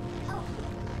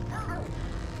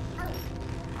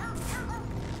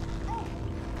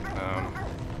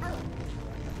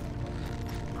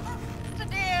to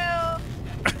do?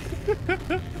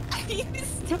 Are you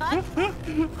stuck?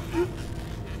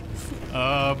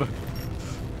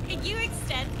 Can you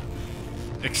extend?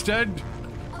 Extend.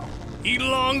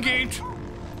 Elongate.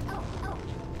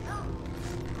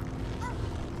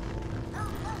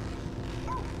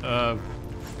 Yeah,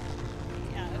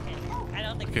 okay. I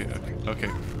don't think this is working.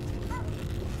 Okay.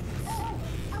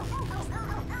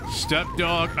 Step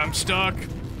dog, I'm stuck.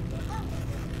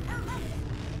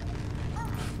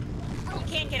 You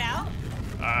can't get out?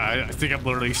 I think I'm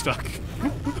literally stuck.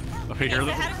 Okay, here.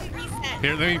 So how do we reset?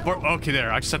 Here, let me bark. Okay,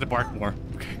 there. I just had to bark more.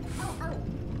 Okay.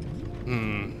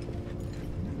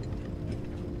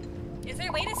 Is there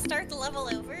a way to start the level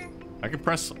over? I can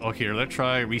press. Oh, here. Let's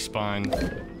try respawn.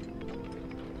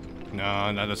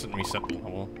 No, that doesn't reset the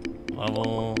level.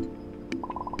 Oh.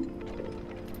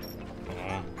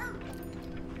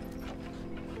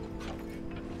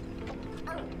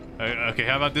 Okay,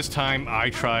 how about this time I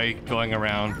try going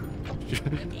around?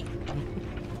 Okay.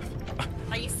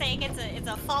 Are you saying it's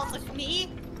a fault of me?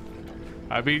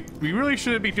 I mean, we really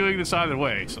shouldn't be doing this either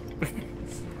way, so...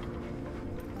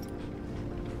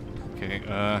 Okay,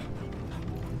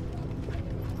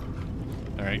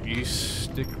 Alright, you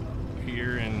stick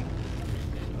here and...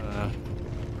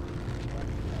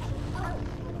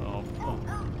 Oh.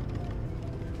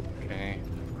 Okay.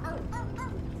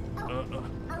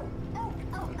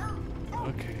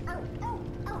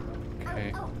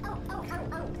 Okay.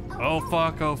 Oh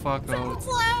fuck, So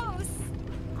close!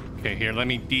 Okay, here, let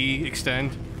me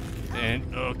de-extend.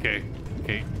 And, okay.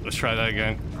 Okay, let's try that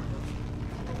again.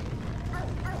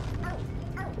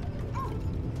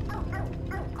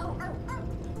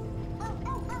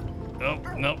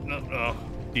 No.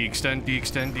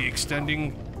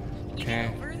 De-extending.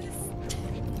 Okay.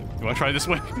 You wanna try this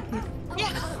way? Yeah.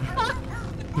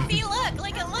 See, look,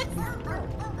 like it looks.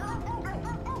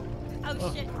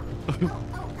 Oh shit.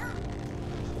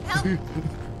 Help!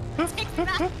 Take me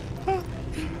back!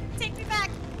 Take me back!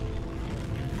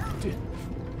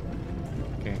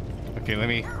 Okay, let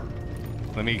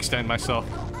me extend myself.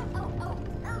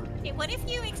 Okay, what if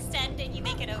you extend and you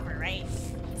make it over, right?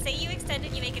 Say you extend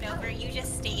and you make it over, you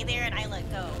just stay there and I let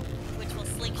go, which will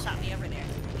slingshot me over there.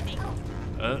 You think?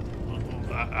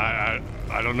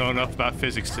 I don't know enough about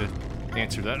physics to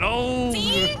answer that. Oh!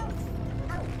 See?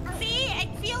 See? I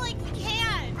feel like you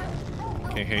can.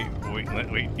 Okay, hey,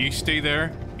 wait. You stay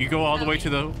there. You go all the way to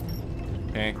the...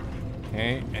 Okay,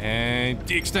 and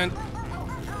de-extend.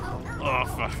 Oh,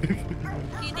 fuck. Do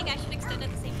you think I should extend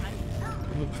at the same time?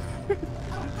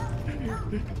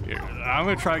 Here, I'm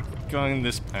gonna try going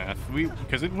this path.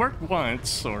 Because it worked once,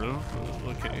 sort of.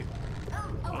 Okay.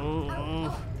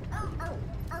 Oh.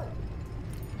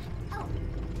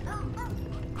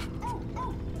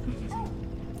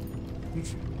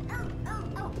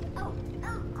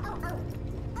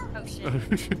 Oh shit.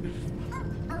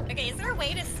 Okay, is there a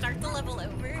way to start the level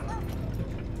over?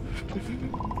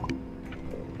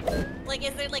 Like,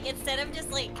 is there, like, instead of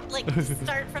just, like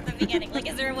start from the beginning, like,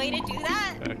 is there a way to do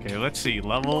that? Okay, let's see.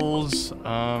 Levels,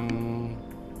 let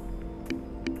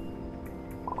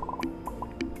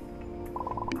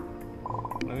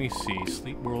me see.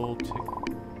 Sleep World.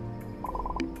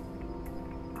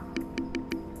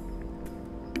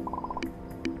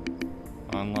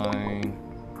 Online.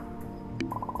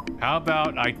 How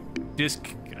about I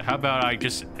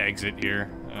just exit here?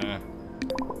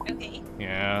 Okay.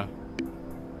 Yeah.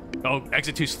 Oh,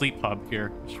 exit to Sleep Hub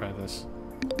here. Let's try this.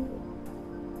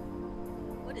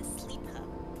 What is Sleep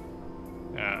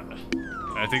Hub?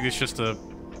 I think it's just a...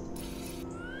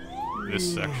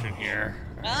 this section here.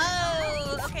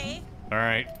 Oh, okay. All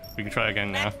right, we can try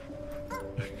again now.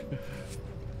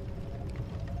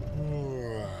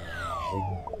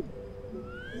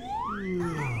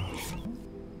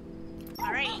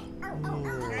 All right,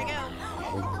 here I go.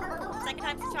 Second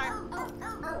time's the charm.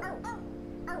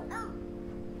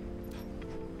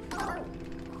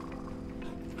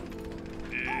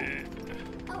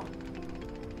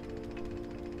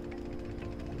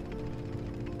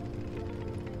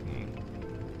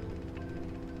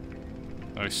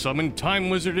 I summoned Time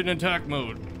Wizard in attack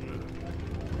mode.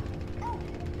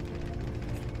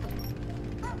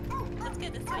 That's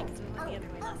good this way because we went the other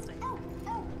way last time.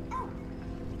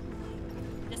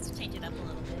 Just to change it up a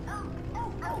little bit.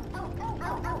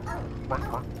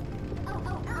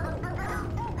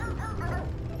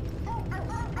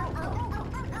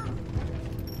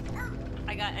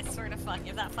 I swear to fuck,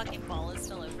 if that fucking ball is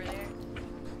still over there.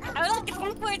 Oh look, it's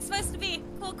where it's supposed to be.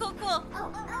 Cool, cool, cool.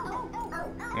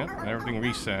 Yep, everything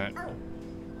reset.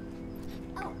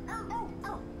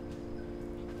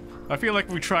 I feel like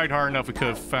if we tried hard enough, we could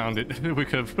have found it. We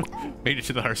could have made it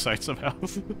to the other side somehow.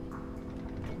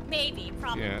 Maybe,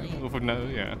 probably. Yeah, no,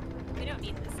 yeah. We don't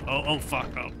need this. Oh, fuck.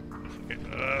 Oh. Okay.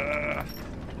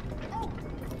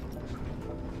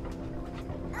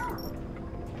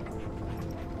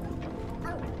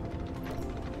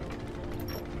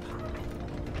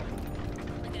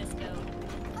 Look at us go.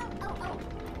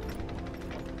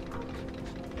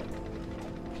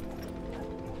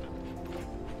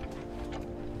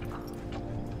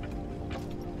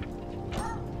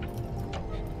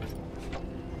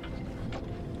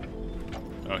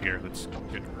 Oh, here, let's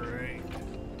get right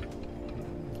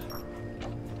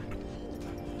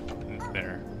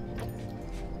there.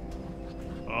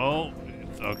 Oh,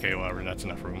 okay, whatever, that's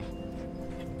enough room.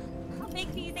 How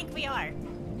big do you think we are?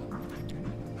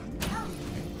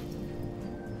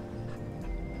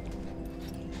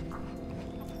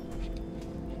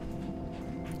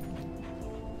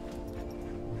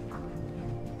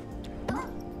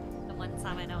 The one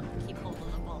time I don't keep hold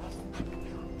of the ball.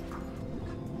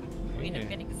 We end up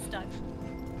getting stuck.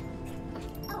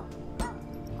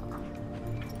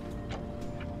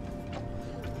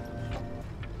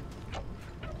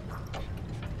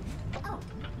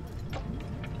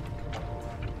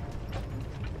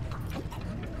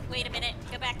 Wait a minute,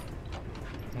 go back.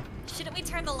 Shouldn't we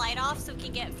turn the light off so we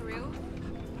can get through?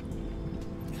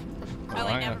 Oh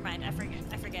wait, never mind. I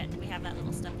forget. We have that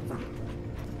little stuff.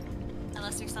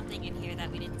 Unless there's something in here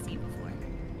that we didn't see before.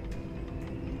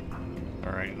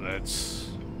 All right, let's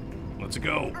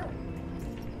go.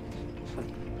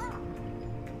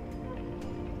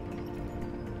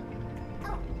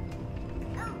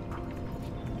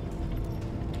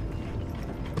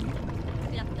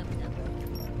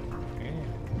 Okay.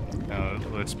 Now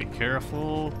let's be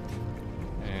careful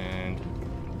and.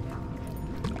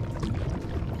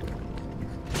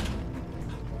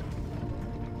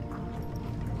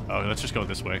 Oh, let's just go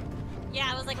this way.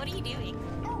 Yeah, I was like, what are you doing?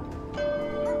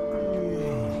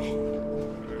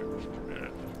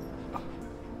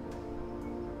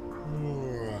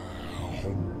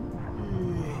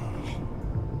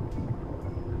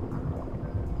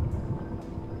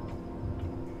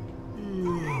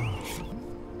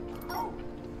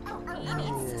 He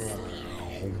needs to sleep.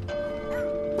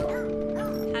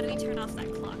 How do we turn off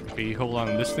that clock? Okay, you hold on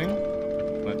to this thing.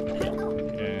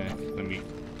 Let me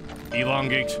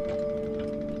elongate.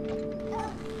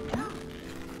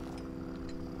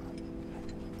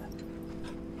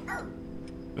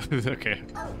 Okay.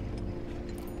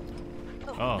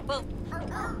 Oh.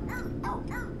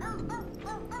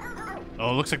 Oh,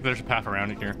 it looks like there's a path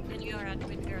around it here. Did you go around?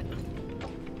 Did you go around?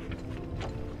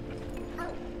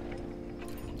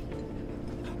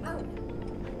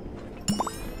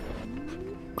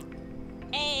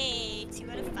 Hey, 2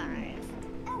 out of 5.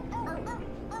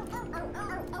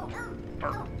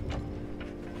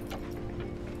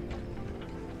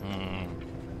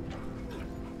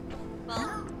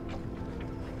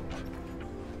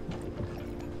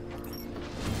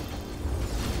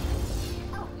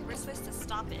 Well, we were supposed to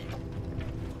stop it.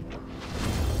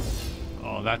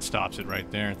 Oh, that stops it right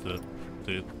there. The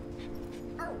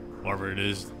whatever it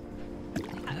is.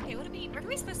 Okay, what are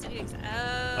we supposed to do exactly?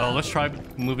 Oh, let's try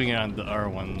moving it on the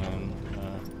R1 then.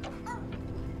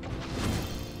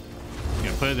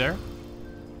 Yeah, put it there.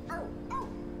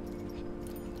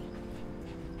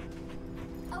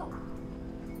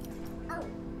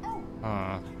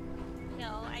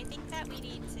 No, I think that we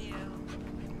need to.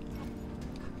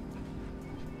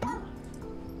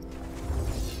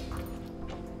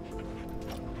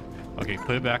 Okay,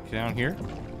 put it back down here.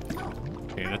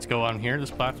 Okay, let's go on here, this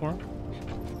platform.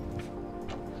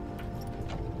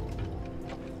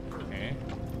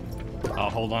 I'll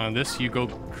hold on to this. You go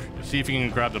see if you can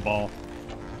grab the ball.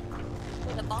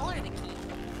 The ball or the key?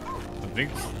 I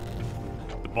think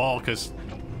the ball, because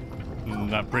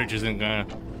that bridge isn't gonna.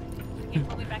 Okay,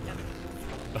 pull me back up.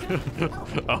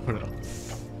 Oh no.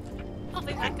 Pull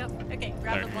me back up. Okay,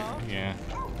 grab There, the ball. yeah.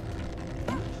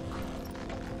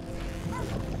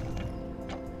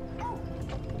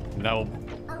 That will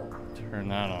turn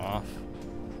that off.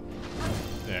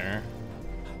 There.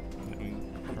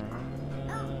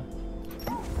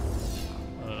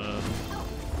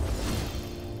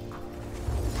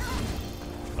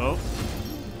 Oh.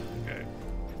 Okay.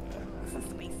 This is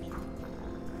spicy.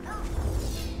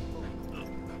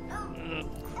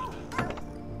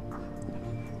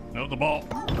 No, the ball.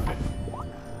 Okay.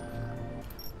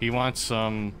 He wants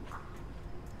some.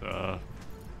 To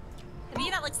me,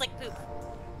 that looks like poop.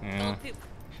 Yeah. Gold poop.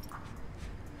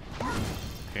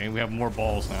 Okay, we have more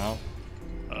balls now.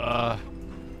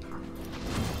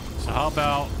 So how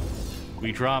about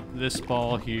we drop this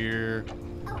ball here?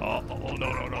 Oh,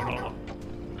 no.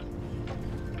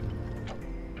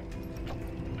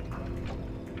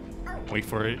 Wait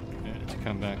for it to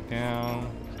come back down.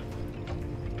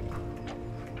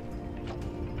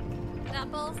 That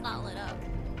ball's not lit up.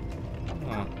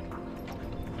 Huh.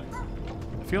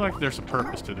 I feel like there's a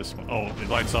purpose to this one. Oh, it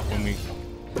lights up when we...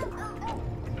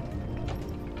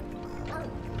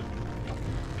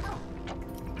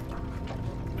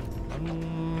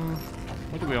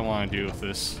 What do we want to do with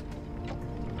this?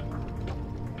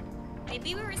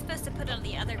 Maybe we were supposed to put on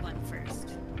the other one first.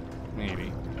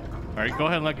 Maybe. Alright, go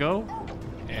ahead and let go.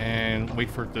 And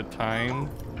wait for the time.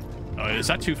 Is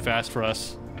that too fast for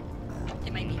us?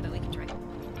 It might be, but we can try.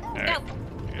 Right. Go!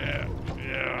 Yeah.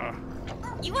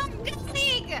 You want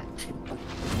nothing!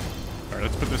 Alright,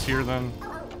 let's put this here then.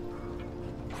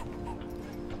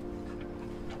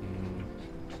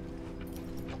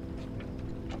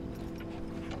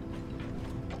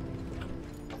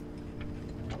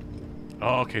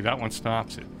 Oh, okay, that one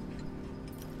stops it.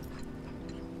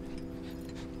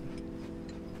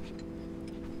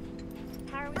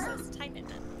 How are we supposed to time it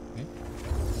then?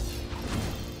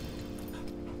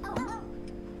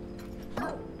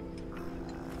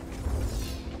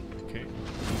 Okay.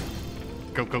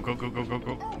 Go. Go.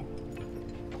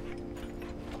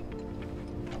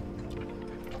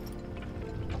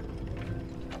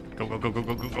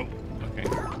 Okay.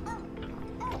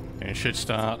 And it should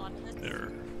stop there.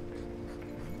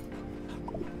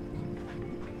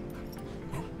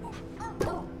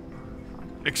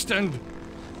 Extend!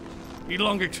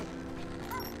 Elongate!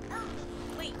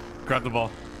 Wait. Grab the ball.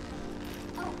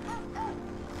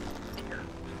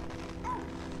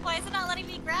 Why is it not letting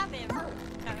me grab him?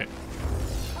 Okay.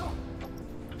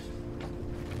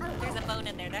 There's a bone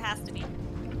in there. There has to be.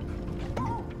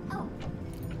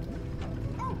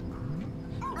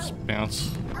 Just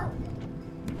bounce.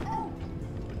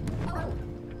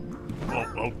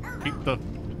 Oh, keep the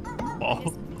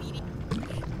ball.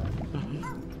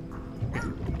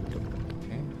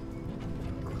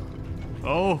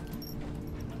 Oh!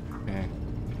 Okay.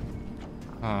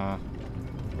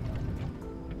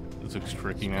 This looks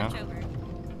tricky now.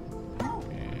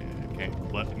 Okay,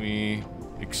 let me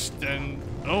extend.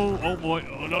 Oh boy.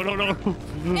 Oh, no. No!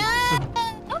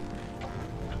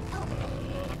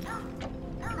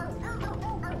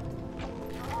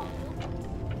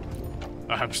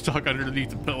 I'm stuck underneath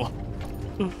the pillow.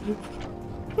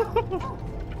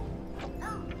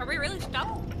 Are we really stuck?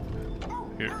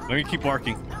 Here, let me keep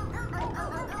barking.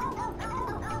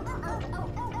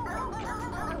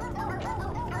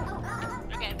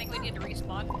 Okay, I think we need to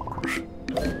respawn.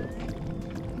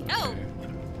 Oh!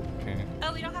 Okay.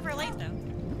 Oh, we don't have our light though.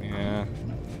 Yeah.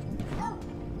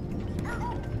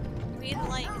 We need the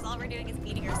light because all we're doing is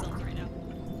beating ourselves right now.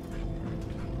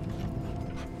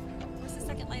 Where's the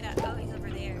second light at? Oh, he's over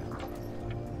there.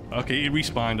 Okay, it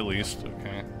respawned at least.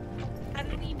 Okay. How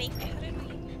did we make it? How did we?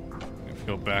 If we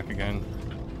go back again.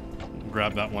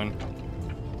 Grab that one.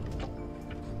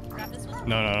 Grab this one?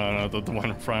 No, the one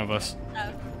in front of us.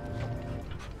 Oh.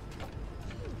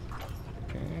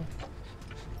 Okay.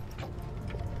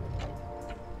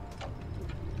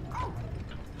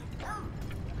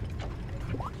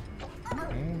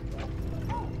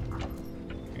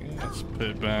 Okay, let's put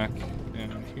it back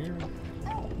down here.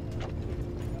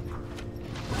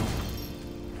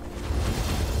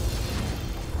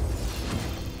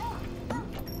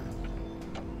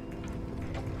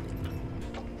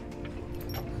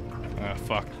 Ah,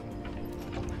 fuck.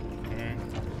 Alright.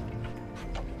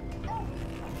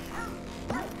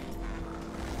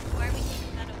 Why are we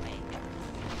taking that away?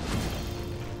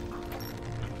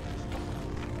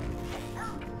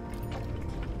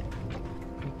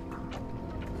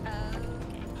 Oh.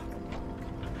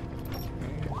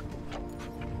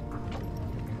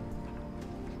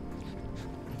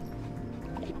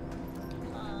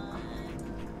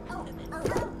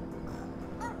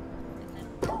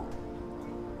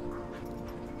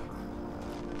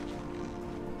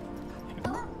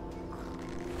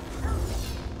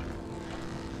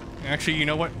 Actually, you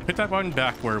know what? Put that button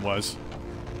back where it was.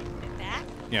 Put it back?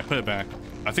 Yeah, put it back.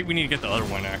 I think we need to get the other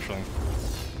one, actually.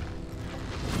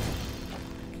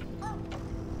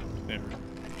 There.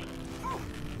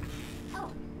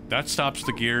 That stops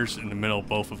the gears in the middle of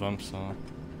both of them, so...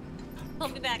 Pull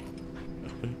me back.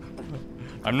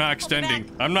 I'm not extending.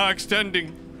 I'm not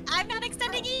extending. I'm not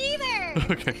extending it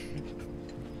either. Okay.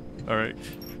 All right.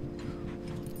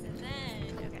 So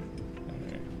then,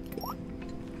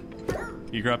 okay.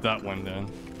 You grab that one then.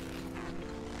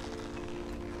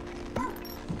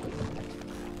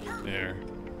 There.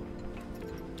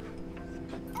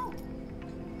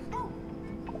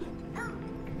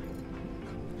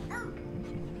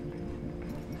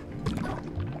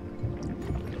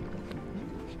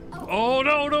 Oh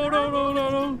no no no no no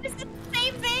no! Is it the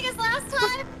same thing as last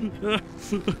time? No!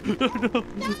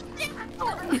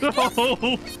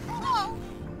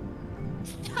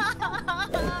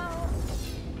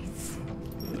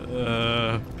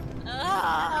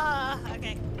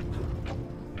 Okay.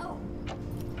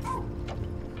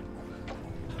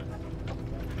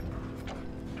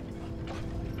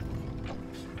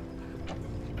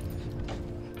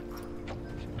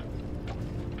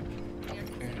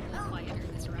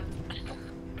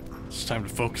 It's time to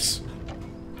focus.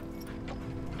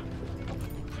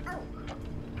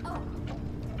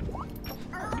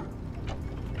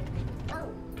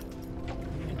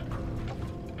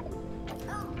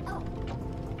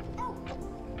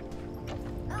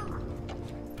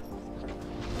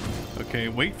 Okay,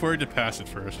 wait for it to pass it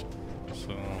first.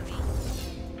 So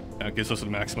that gives us the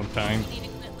maximum time. We need to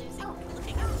quit losing.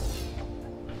 Looking up.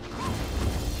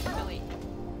 Oh wait.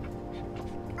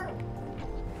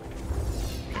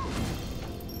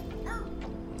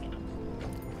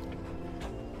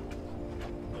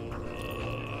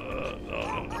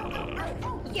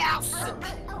 Yes!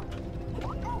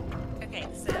 Okay,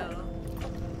 so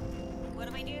what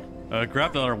do I do?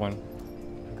 Grab the other one.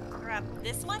 Grab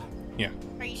this one? Yeah.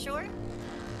 Are you sure?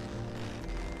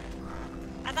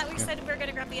 I thought we said we were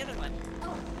gonna grab the other one.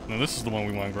 No, this is the one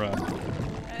we want to grab.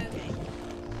 Okay.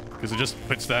 Because it just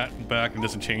puts that back and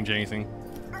doesn't change anything.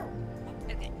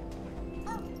 Okay.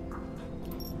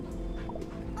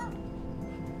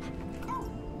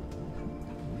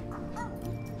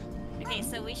 Okay,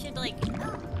 so we should like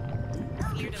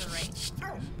veer to the right.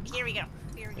 Here we go.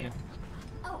 Here we go. Yeah.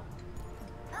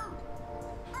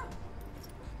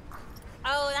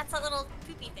 Oh, that's a little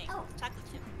poopy thing. Chocolate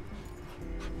chip.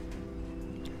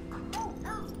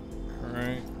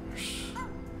 Alright.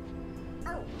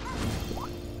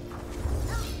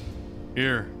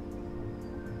 Here.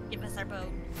 Give us our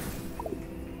boat.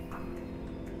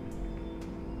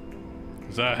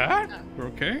 Is that a hat? We're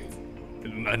okay?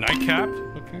 A nightcap?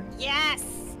 Okay. Yes!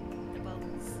 The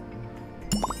boats.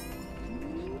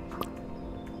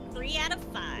 3 out of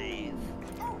 5.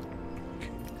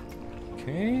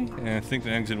 Okay. And I think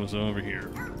the exit was over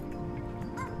here.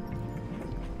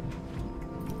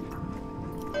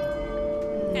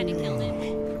 Kinda killed him.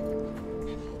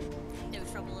 No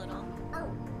trouble at all.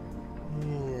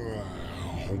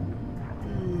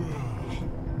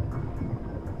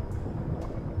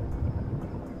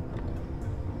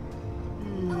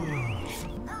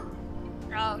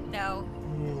 Oh no.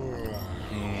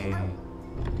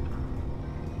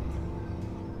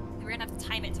 We're gonna have to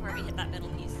time it to where we hit that middle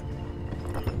piece.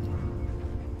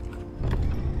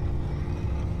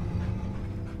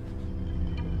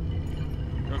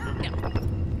 Yeah.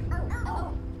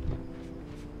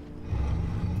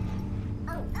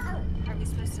 Are we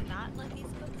supposed to not let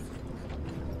these books?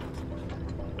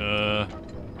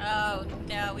 Oh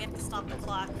no, we have to stop the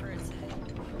clock for it to.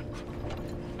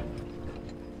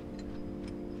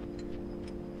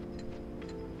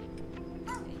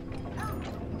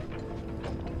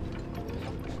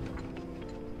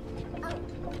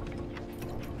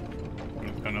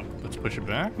 Kind of, let's push it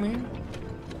back, maybe? No,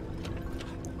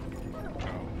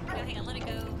 hang on, let it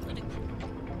go. Let it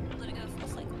go full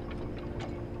cycle.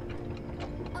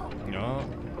 No.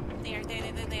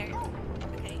 There.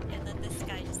 Okay, and then this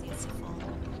guy just needs to fall.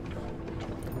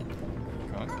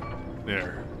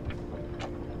 There.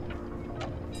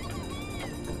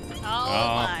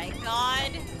 Oh my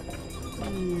god.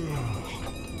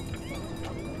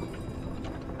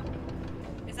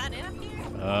 Is that it up here?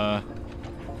 I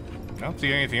don't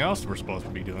see anything else we're supposed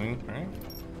to be doing, right?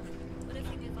 What if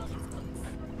we move all these books?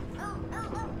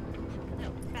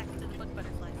 No, back to the book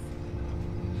butterflies.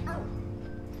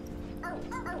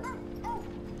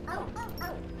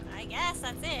 I guess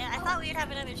that's it. I thought we'd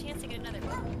have another chance to get another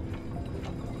book.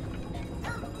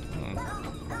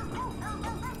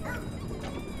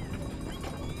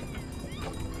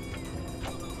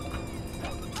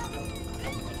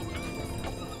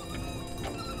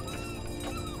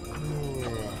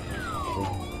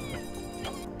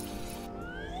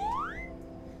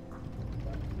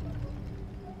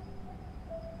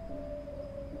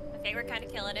 Okay, we're kind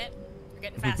of killing it. We're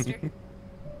getting faster.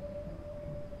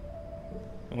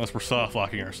 Unless we're soft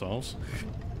locking ourselves.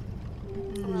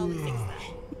 Well, we fixed that.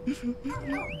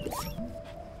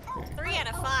 3 out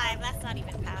of 5. That's not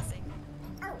even passing.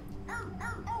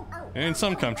 And in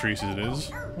some countries it is.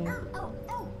 Not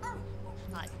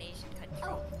an Asian country.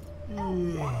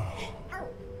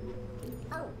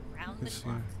 Round the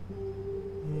clock.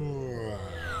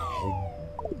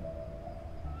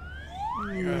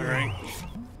 Alright.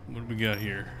 What do we got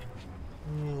here?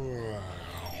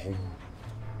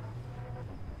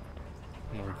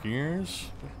 More gears.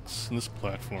 What's in this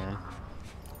platform?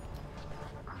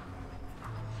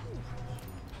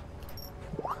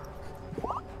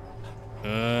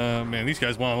 Man, these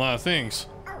guys want a lot of things.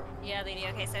 Yeah, they do.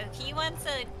 Okay, so he wants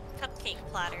a cupcake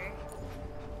platter.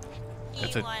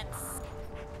 He wants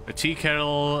a tea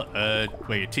kettle, a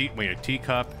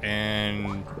teacup,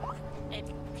 and a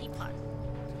teapot.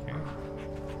 Okay.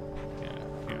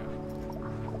 Yeah.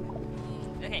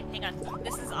 Okay, hang on.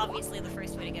 This is obviously the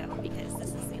first way to go because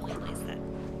this is the only place that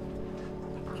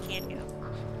we can go.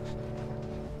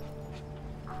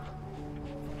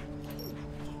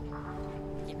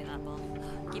 Give me that ball.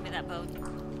 Give me that boat.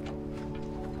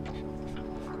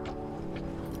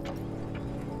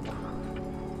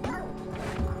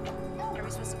 Are we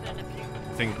supposed to put it up here?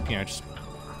 I think, just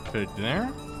put it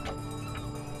there.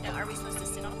 No, are we supposed to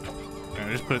sit on it? Yeah,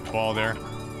 just put the ball there.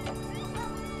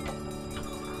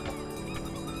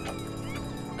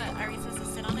 But are we supposed to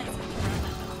sit on it so we can throw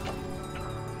that?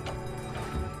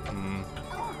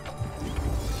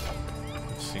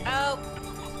 Let's see. Oh!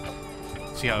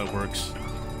 See how it works.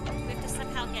 We have to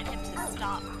somehow get him to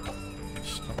stop.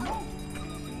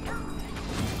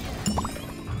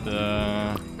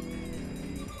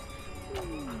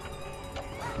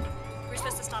 We're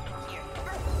supposed to stop him here.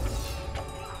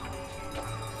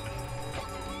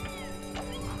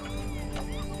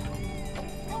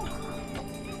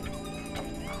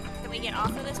 Can we get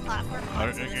off of this platform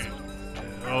onto this one?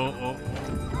 Oh.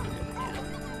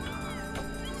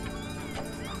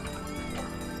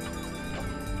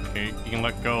 Okay, you can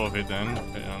let go of it then.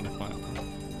 Put it on the platform.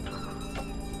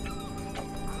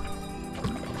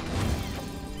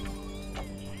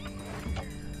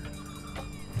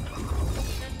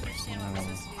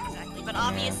 But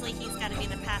obviously he's got to be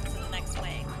the path to the next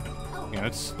way. Yeah,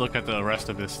 let's look at the rest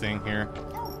of this thing here.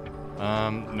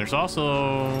 There's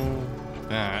also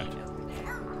that.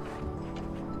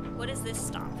 What is this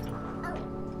stop?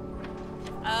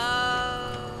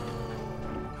 Oh.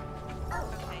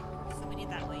 Okay, so we need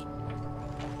that weight.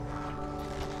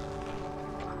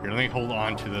 Here, let me hold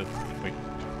on to the. Wait.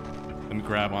 Let me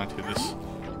grab onto this.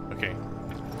 Okay.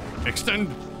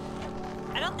 Extend!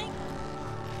 I don't think.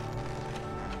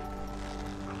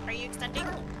 Are you extending?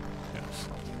 Yes.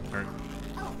 Or,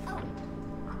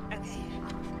 Okay.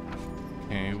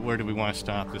 okay, where do we want to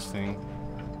stop this thing?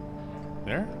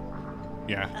 There?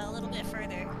 Yeah. A little bit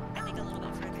further. I think a little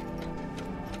bit further.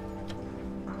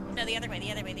 No, the other way,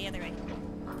 the other way, the other way.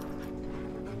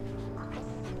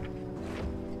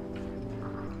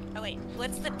 Oh wait,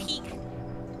 what's the peak?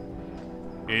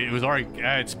 It was already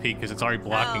at its peak because it's already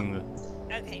blocking the.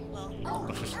 Okay, well.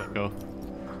 Let's just let go.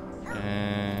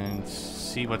 And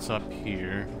see what's up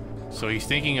here. So he's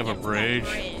thinking of a bridge.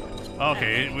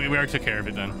 Okay, we already took care of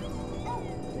it then.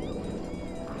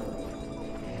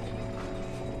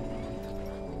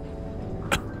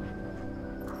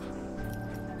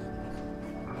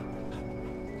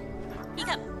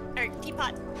 Teacup, or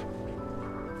teapot.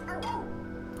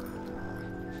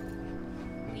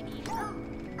 We need.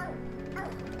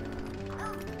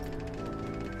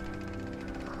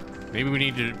 Maybe we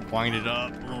need to wind it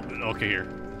up a little bit. Okay, here.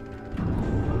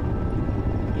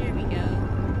 Here we go.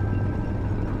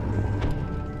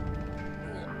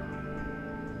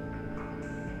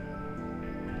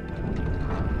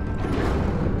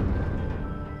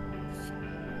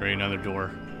 Great, another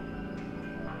door.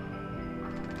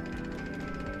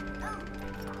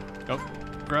 Oh,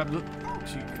 grab the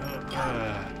teacup.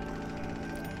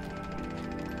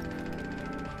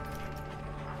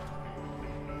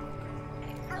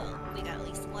 Cool. We got at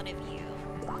least one of you.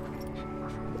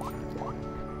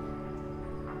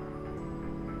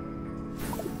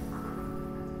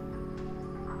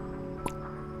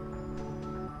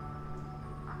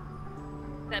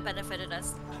 That benefited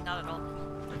us. Not at all.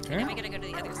 Okay. Now we gotta go to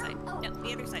the other side. No,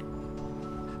 the other side.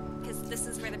 Because this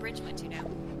is where the bridge went to now.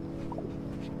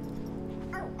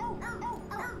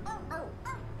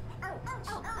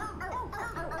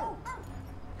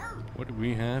 What do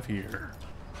we have here?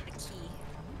 A key.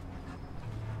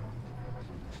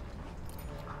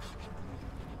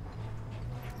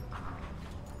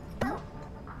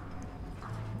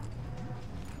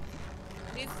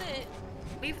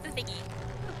 move the thingy.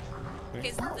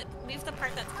 Because move the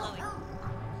part that's glowing.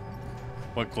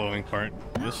 What glowing part?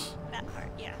 This? That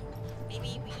part, yeah.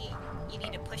 Maybe you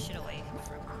need to push it away from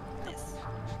this.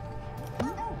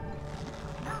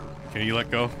 Okay, you let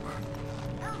go.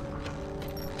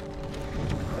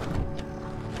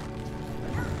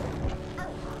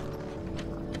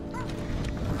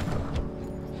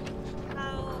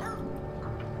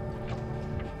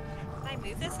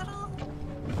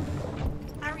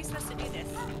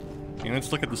 And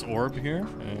let's look at this orb here,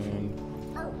 and...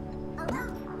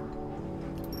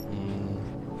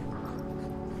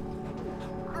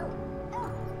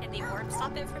 Can the orb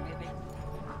stop it from moving?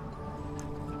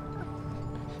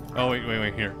 Oh,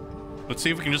 wait, here. Let's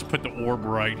see if we can just put the orb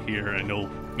right here, and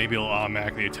maybe it'll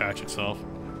automatically attach itself.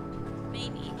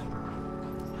 Maybe.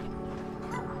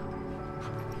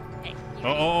 Hey,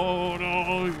 oh,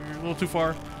 no, you're a little too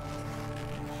far.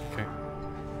 Okay.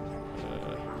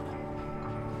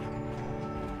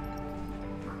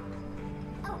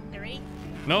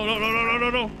 No.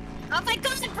 Oh my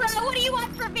god, bro, what do you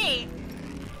want from me?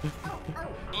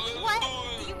 What do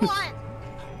you want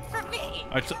from me?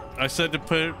 I said to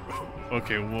put it...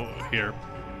 Okay, well, here.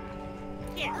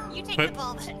 Here, you take the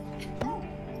ball then.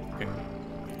 Okay.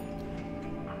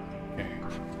 Okay.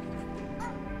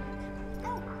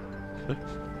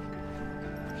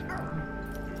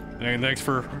 And thanks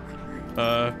for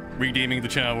redeeming the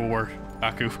channel war,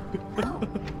 Aku.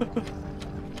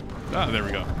 Ah, there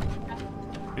we go.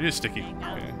 It is sticky.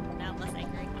 Okay, now I'm less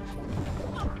angry.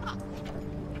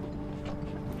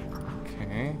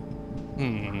 Okay.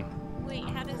 Wait,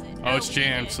 how does it... Oh, it's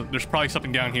jammed. So there's probably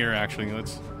something down here, actually.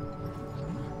 Let's...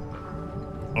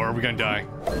 Or are we gonna die?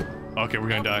 Okay, we're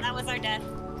gonna die. That was our death.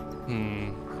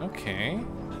 Okay.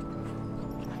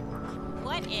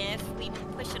 What if we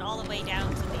push it all the way down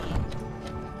to the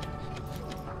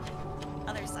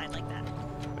other side like that?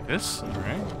 Like this?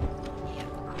 Alright.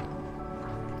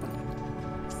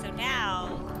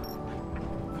 Now,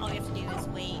 all we have to do is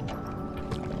wait.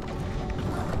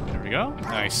 There we go.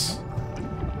 Nice.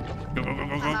 Go.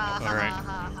 Alright.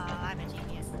 I'm a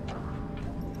genius.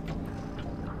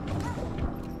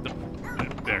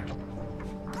 There.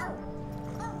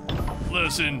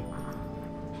 Listen.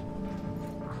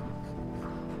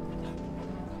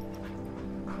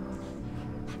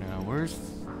 Now, where's...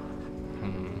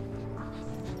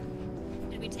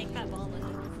 Did we take that ball with us?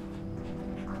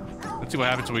 Let's see what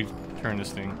happens when we turn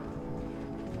this thing.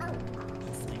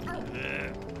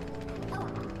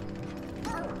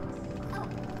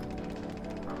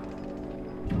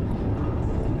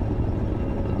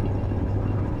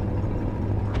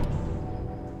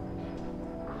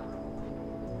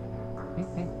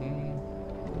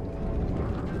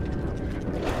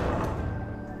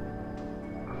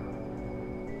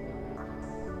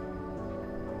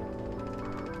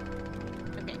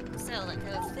 Okay, so let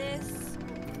go of this.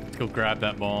 Go grab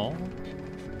that ball.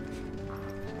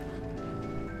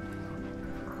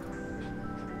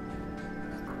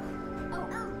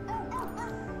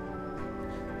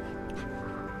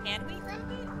 Can we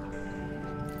grab it?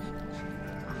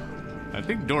 I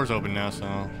think the door's open now, so...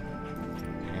 Yeah.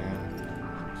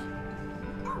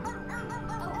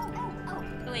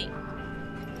 Oh, wait.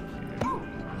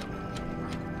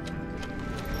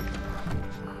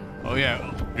 Oh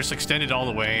yeah, just extend it all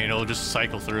the way and it'll just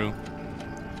cycle through.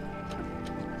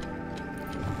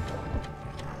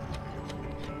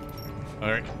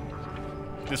 Alright.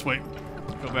 This way.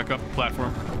 Go back up the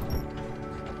platform.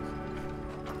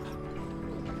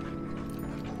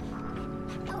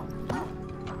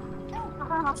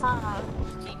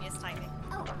 Genius timing.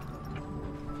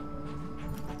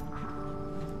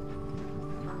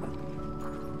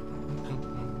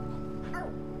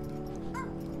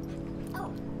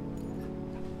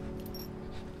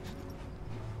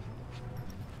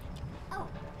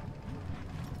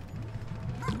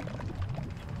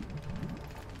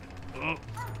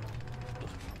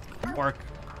 Mark.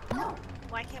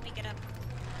 Why can't we get up?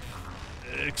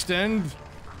 Extend.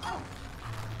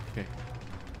 Okay.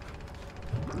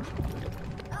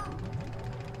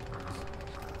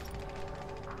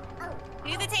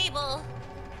 Do the table.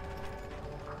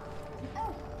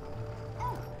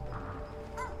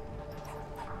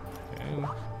 Okay.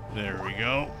 There we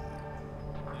go.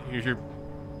 Here's your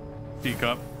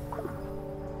teacup.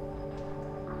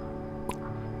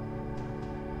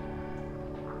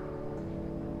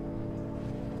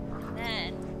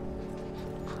 Then,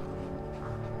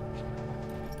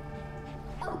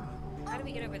 how do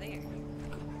we get over there?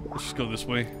 Let's just go this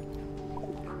way.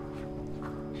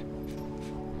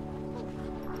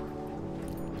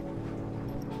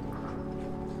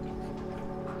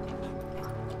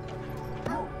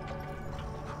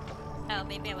 Oh,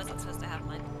 maybe I wasn't supposed to have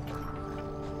one.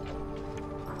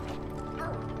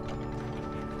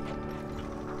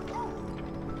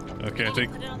 Okay, I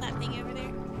think. Put it on that thing over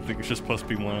there. I think it's just supposed to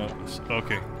be one of us.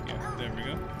 Okay, yeah, there we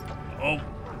go. Oh.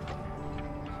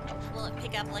 Will it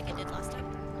pick up like it did last time?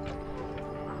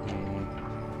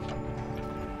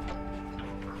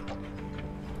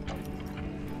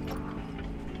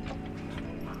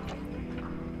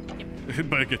 It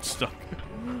might get stuck.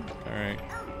 All right.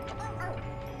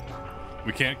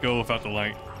 We can't go without the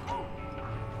light.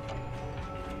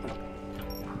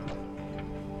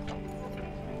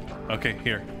 Okay,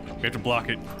 here. We have to block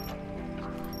it.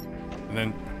 And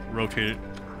then rotate it.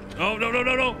 Oh, no, no,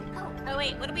 no, no! Oh,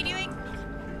 wait, what are we doing?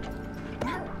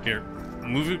 Here.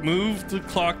 Move the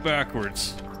clock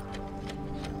backwards.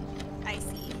 I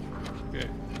see. Okay.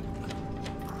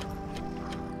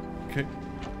 Okay.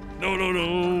 No, no,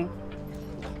 no!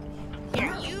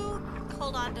 Here, you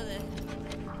hold on to the...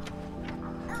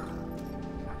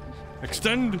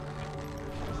 Extend!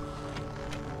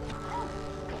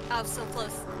 Oh, so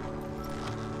close.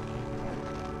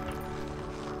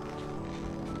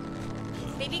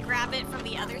 Maybe grab it from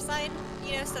the other side,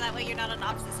 you know, so that way you're not on the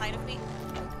opposite side of me.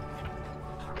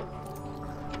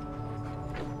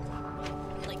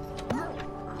 Like,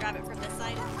 grab it from this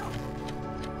side.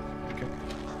 Okay.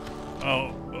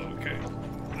 Oh, okay.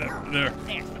 There. There.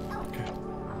 Okay.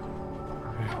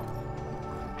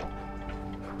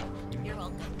 You're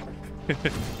welcome. Then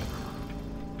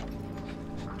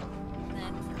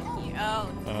you, oh,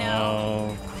 no.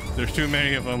 Oh, there's too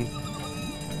many of them.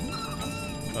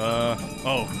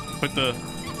 Oh, put the,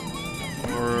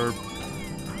 or,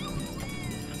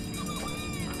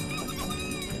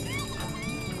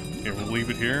 here, we'll leave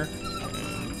it here.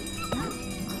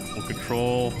 And we'll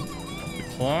control the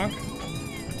clock.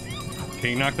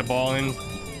 Okay, knock the ball in.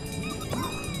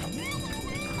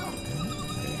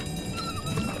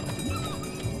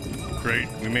 Great,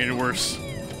 we made it worse. So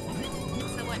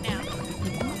what now?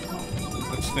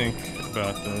 Let's think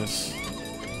about this.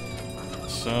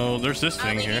 So there's this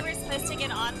thing maybe here. we're supposed to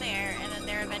get on there, and then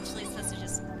they're eventually supposed to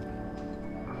just...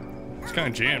 It's kind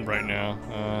of jammed right now.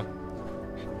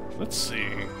 Let's see.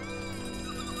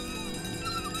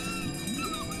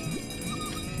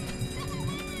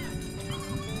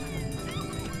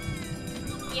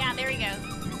 Yeah, there we go.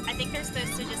 I think they're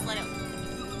supposed to just let it...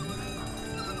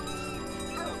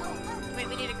 Wait,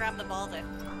 we need to grab the ball, though,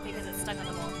 because it's stuck on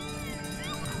the wall.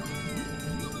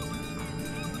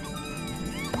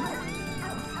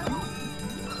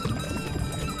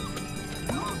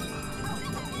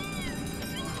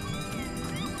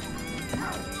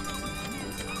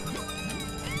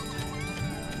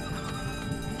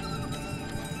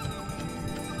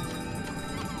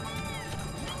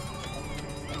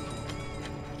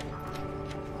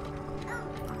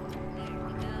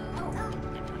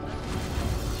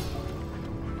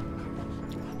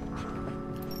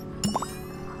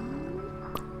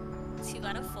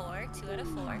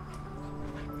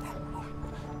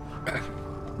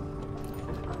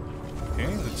 Okay,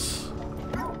 let's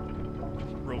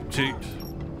rotate.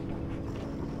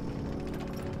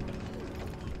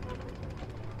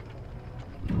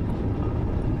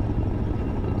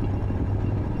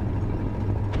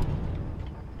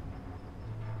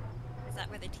 Is that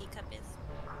where the teacup is?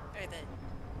 Or the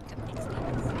cupcake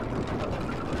stand is?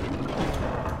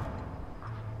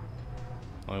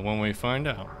 Only one way to find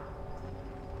out.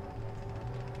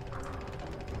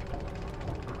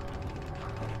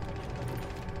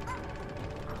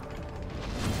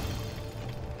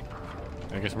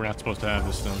 I guess we're not supposed to have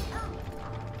this then.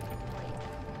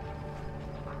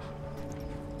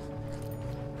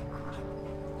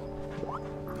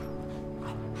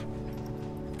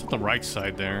 It's on the right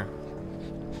side there.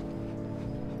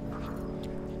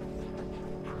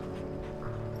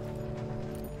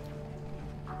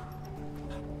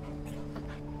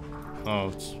 Oh,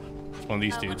 it's one of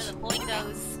these dudes. One of the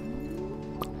boingos.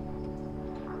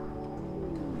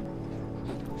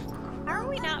 How are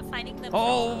we not finding them?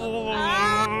 Oh!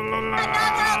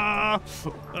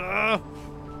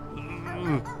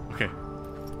 Okay.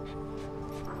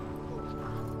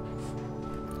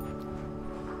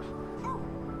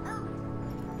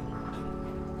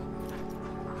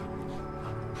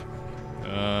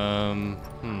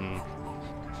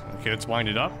 Okay, let's wind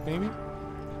it up, maybe?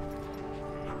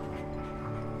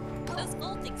 Those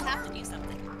gold things have to do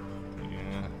something.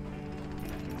 Yeah.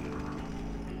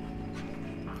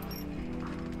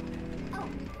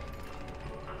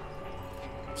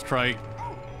 Let's try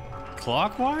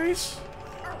clockwise?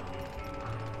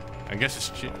 I guess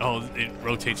it's... Oh, it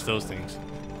rotates those things.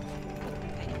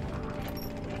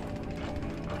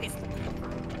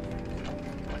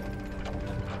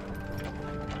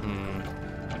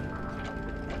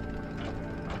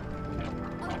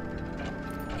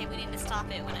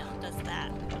 stop it when it does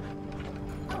that.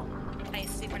 I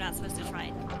assume we're not supposed to try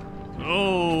it.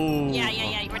 Oh.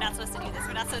 Yeah. We're not supposed to do this.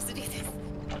 We're not supposed to do this.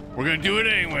 We're gonna do it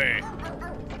anyway.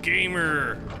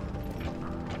 Gamer.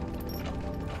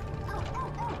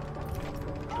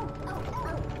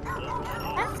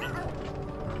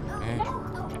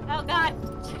 Oh God.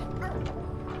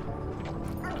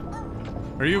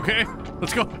 Are you okay?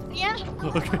 Let's go. Yeah.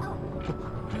 Okay.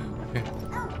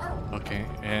 Okay.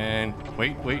 And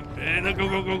wait. And go.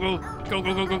 Go.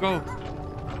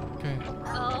 Okay.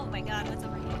 Oh my God, what's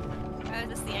over here? Oh, is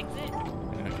this the exit?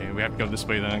 Okay, we have to go this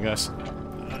way then, I guess.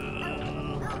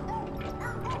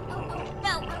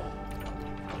 No.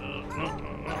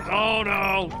 Oh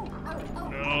no!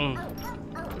 No.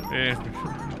 Eh.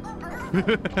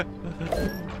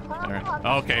 Alright.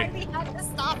 Okay. We have to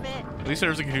stop it. At least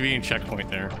there's a convenient checkpoint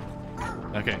there.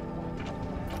 Okay.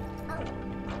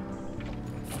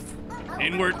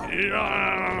 Inward.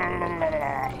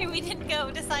 We didn't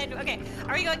go decide. Okay,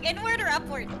 are we going inward or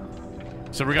upward?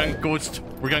 So we're gonna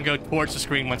go towards the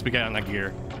screen once we get on that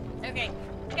gear. Okay,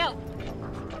 go.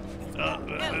 Go.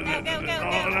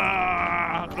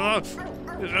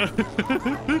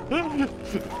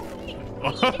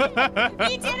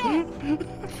 We did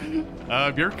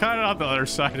it! You're kind of on the other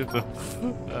side of the.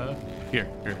 Here.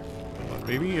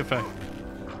 Maybe if I.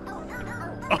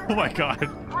 Oh my God!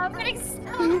 I'm getting stuck.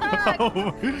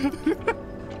 Oh.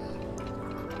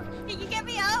 Can you get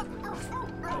me up?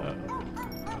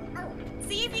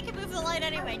 See if you can move the light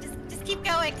anyway. Just keep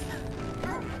going.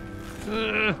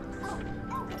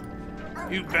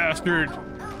 You bastard!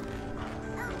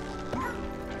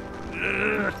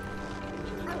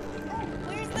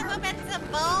 Where's the momentum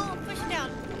ball? Push it down.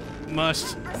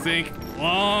 Must think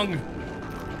long.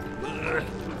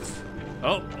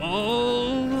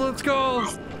 Oh, let's go.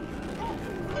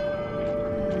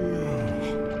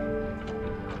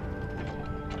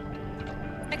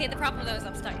 Okay, the problem though is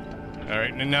I'm stuck. All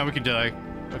right, and now we can die.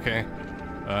 Okay.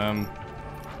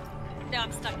 No,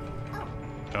 I'm stuck.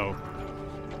 Oh.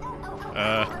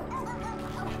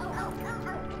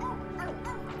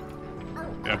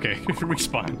 Okay,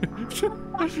 respawn.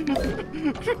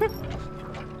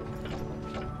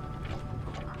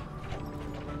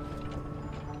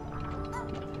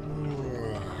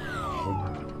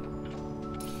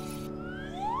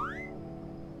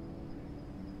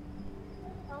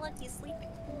 I'll let you sleeping.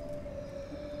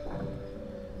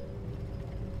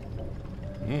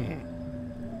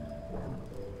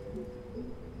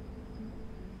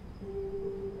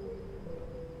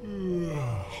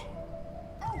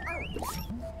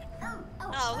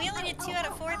 Oh, we only did 2 out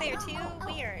of 4 there too?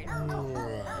 Weird.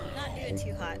 Not doing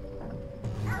too hot.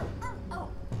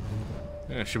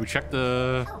 Should we check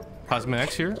the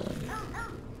cosmetics here?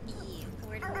 Yeah,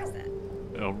 where's that?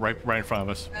 Oh, right in front of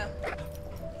us. Oh.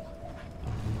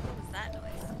 What was that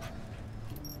noise?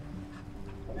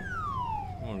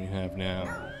 What do we have now?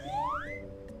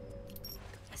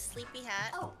 A sleepy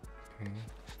hat. Okay.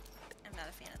 I'm not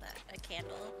a fan of that. A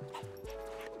candle.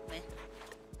 Meh.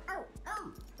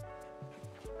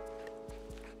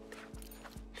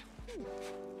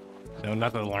 No,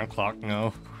 not the alarm clock,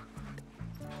 no.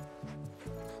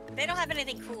 They don't have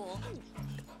anything cool.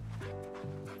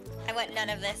 I want none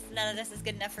of this. None of this is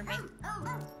good enough for me.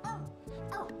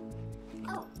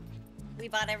 We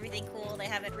bought everything cool. They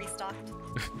haven't restocked.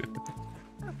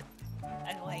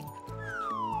 Annoying.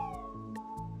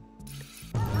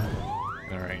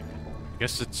 Alright.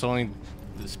 Guess it's only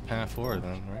this path forward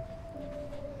then, right?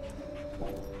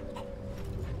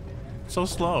 So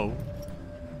slow.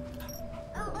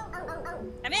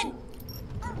 I'm in!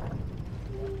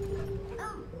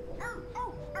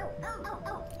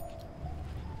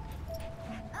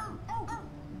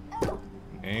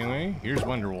 Anyway, here's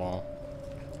Wonderwall.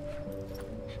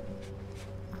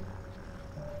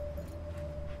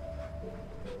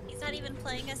 He's not even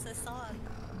playing us a song.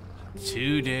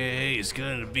 Today is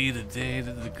gonna be the day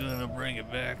that they're gonna bring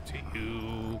it back to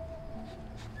you.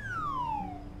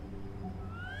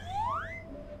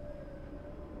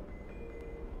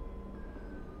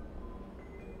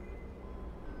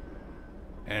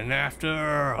 And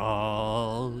after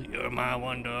all, you're my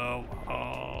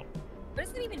Wonderwall. What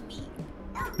does it even mean?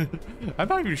 I'm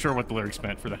not even sure what the lyrics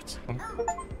meant for that song.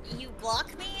 You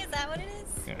block me? Is that what it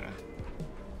is? Yeah.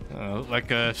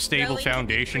 Like a stable Growing to be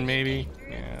foundation, pretty maybe? dangerous.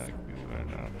 Yeah. Like, I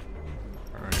don't know.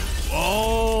 Alright.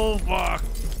 Oh, fuck!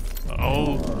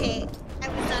 Oh. Okay, I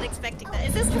was not expecting that.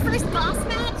 Is this the first boss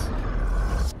match?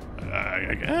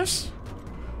 I guess.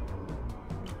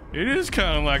 It is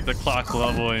kind of like the clock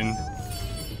level in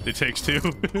It Takes Two.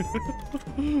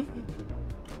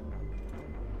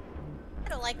 I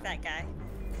don't like that guy.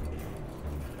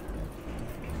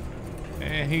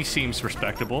 He seems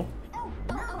respectable.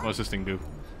 What does this thing do?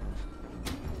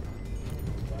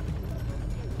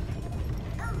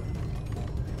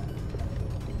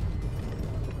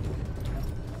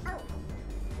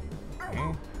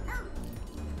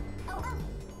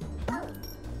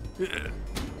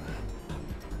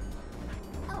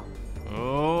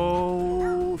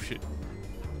 Oh shit.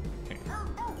 Okay.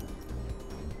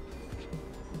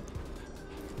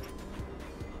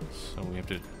 So we have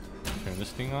to turn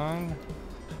this thing on.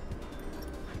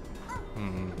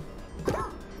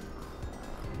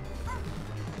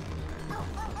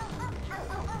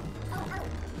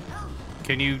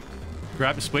 Can you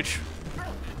grab the switch?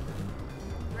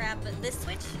 Grab this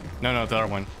switch? No, the other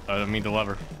one. I mean the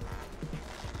lever.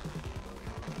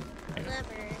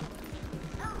 Lever.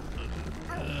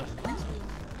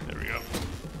 There we go.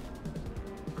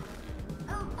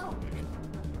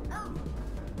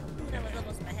 That was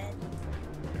almost my head.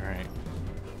 Alright.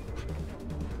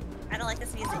 I don't like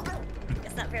this music.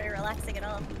 It's not very relaxing at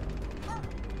all.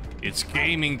 It's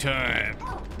gaming time!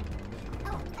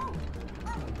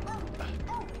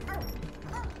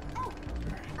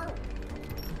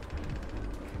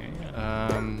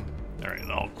 Alright,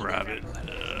 I'll grab it.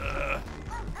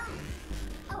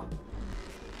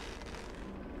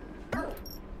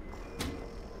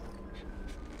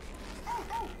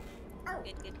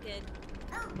 Good.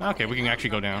 Okay, we can actually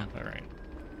go down. Alright.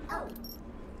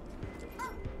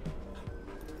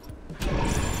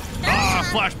 Ah,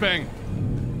 flashbang!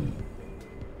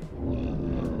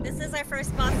 This is our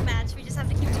first boss match. We just have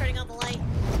to keep turning on the light.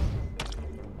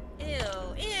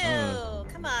 Ew.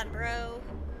 Come on, bro.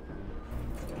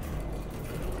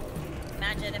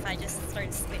 Imagine if I just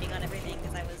started spitting on everything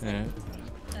because I was like,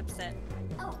 upset.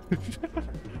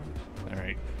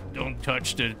 Alright, don't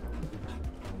touch the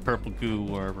purple goo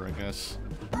wherever, I guess.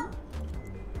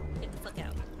 Get the fuck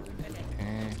out.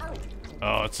 Okay.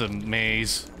 Oh, it's a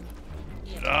maze.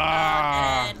 Yeah.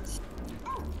 Ah!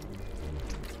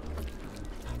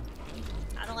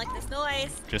 I don't like this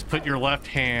noise. Just put your left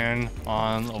hand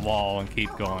on the wall and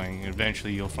keep going.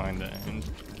 Eventually you'll find the end.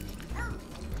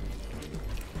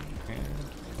 Okay,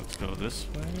 let's go this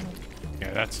way.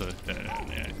 Yeah, that's a dead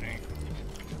end, I think.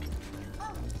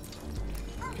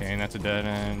 Okay, and that's a dead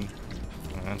end.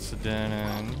 That's a dead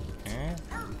end. Okay.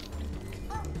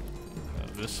 Go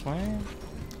this way.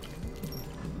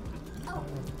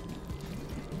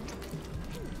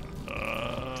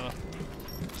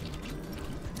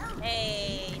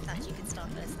 Hey, thought you could stop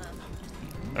us,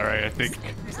 huh? Alright, I think.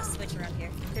 There's a switch around here.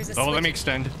 There's a Oh, switch. let me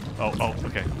extend. Oh,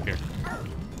 okay, here.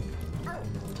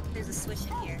 There's a switch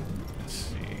in here. Let's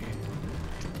see.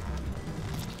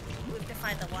 We have to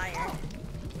find the wire.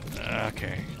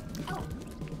 Okay.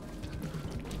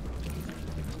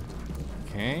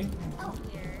 Okay.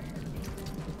 Here.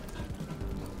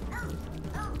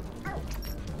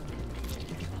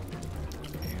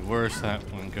 Okay, where's that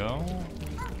one go?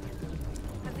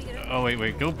 Oh,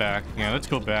 wait, go back. Yeah, let's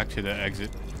go back to the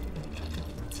exit.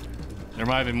 There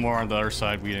might have been more on the other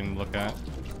side we didn't look at.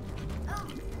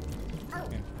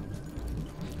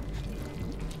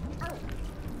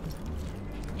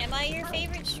 Am I your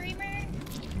favorite streamer?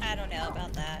 I don't know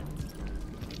about that.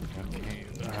 Okay,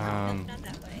 Not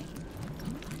that way.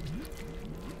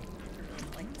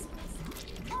 I like this place.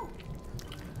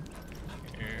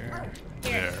 Here.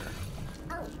 Here. There.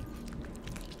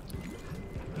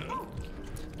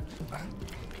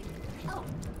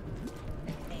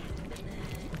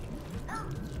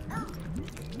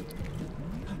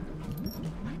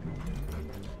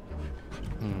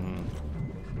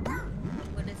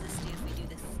 What does this do if we do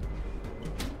this?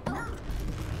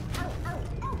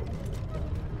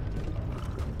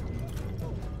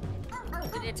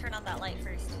 We need to turn on that light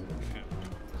first.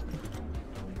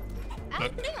 I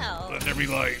know. Let there be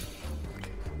light.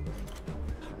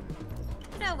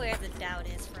 I know where the doubt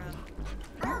is from.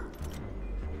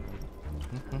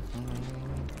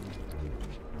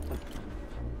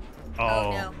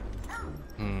 Oh. No.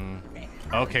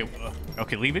 Okay.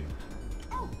 Okay, leave it.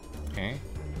 Okay.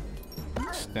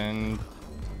 Extend.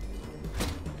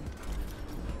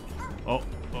 Oh.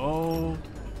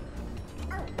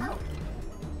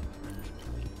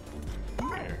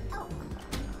 There.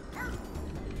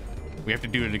 We have to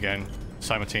do it again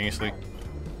simultaneously.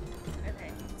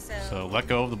 Okay, So let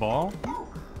go of the ball.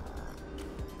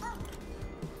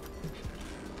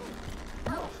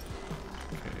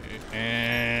 Okay,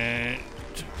 and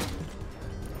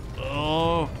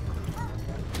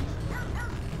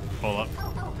hold up.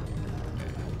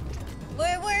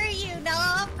 Where were you,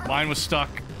 Nom? Mine was stuck.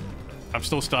 I'm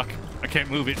still stuck. I can't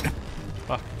move it.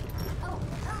 Fuck.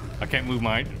 I can't move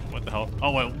mine. What the hell?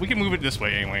 Oh well, we can move it this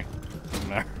way anyway.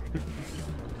 No.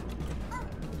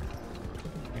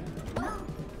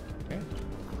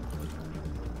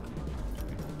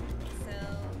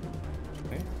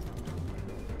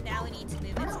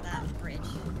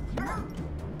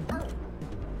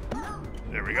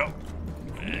 There we go.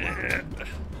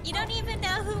 You don't even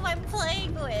know who I'm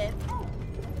playing with.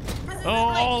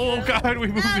 Oh God, we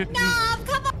moved it. No,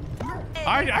 come on.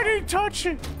 I didn't touch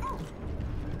it.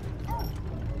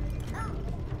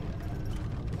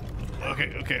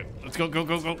 Okay. Let's go.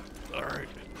 All right.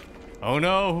 Oh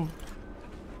no.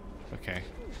 Okay.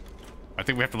 I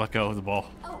think we have to let go of the ball.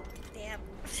 Oh, damn.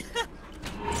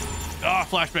 Ah,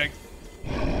 flashbang.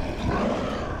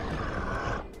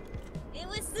 It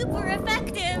was super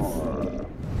effective.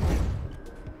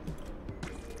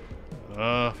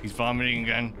 He's vomiting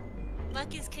again.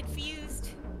 Muck is confused.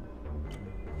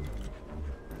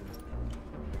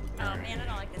 Oh man, I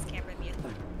don't like this camera view.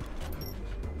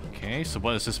 Okay, so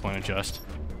what does this one adjust?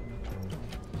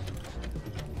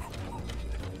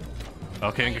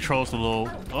 Okay, and controls the little.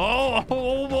 Oh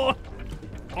boy!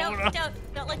 No, don't let go.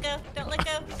 Don't let go. Don't let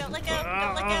go. Don't let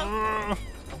go.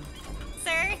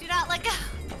 Sir, do not let go.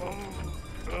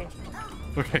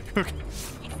 Okay.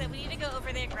 He said we need to go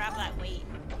over there and grab that weight.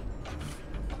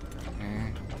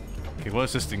 Okay, what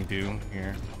does this thing do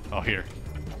here? Oh, here.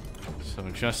 So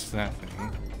adjust that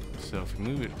thing. So if we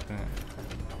move it back.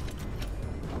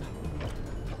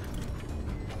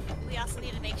 We also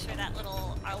need to make sure that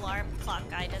little alarm clock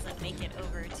guy doesn't make it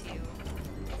over to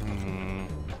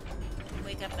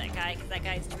wake up that guy, because that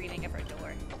guy's dreaming of our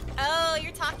door. Oh,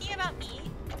 you're talking about me?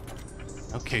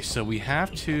 Okay, so we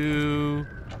have to.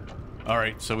 All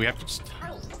right, so we have to.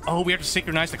 Oh, we have to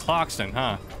synchronize the clocks then,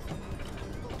 huh?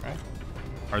 Right?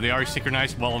 Are they already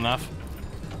synchronized well enough?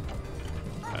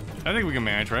 I think we can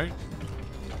manage, right?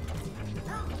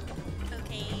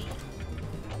 Okay.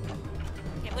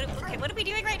 What are we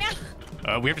doing right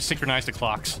now? We have to synchronize the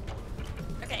clocks.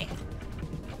 Okay.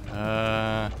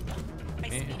 By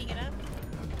speeding it up?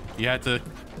 Yeah, the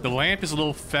lamp is a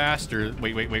little faster.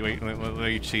 Wait,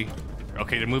 let you see.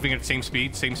 Okay, they're moving at the same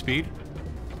speed,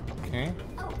 Okay.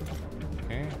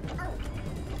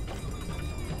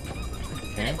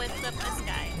 And it whips up this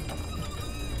guy.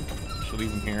 Should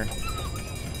leave him here.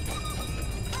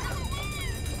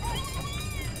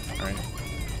 Alright.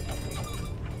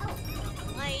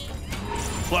 Light.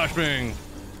 Flashbang!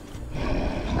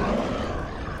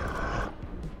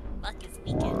 Luck is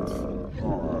weakened.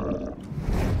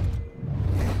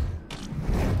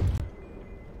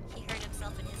 He hurt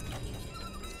himself in his confusion.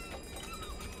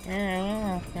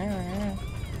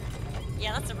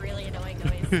 Yeah, that's a really annoying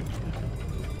noise.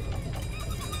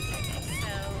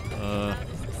 How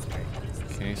does this work? What is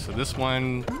this? Okay, so this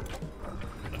one.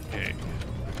 Okay.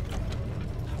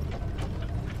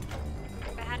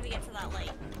 But how do we get to that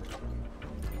light?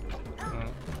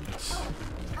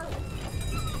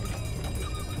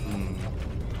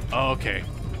 Oh, okay.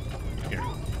 Here.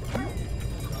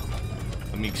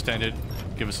 Let me extend it.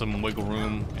 Give us some wiggle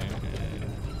room. And,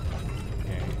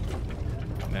 okay.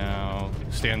 Now,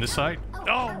 stay on this side.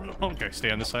 Oh, okay.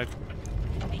 Stay on this side.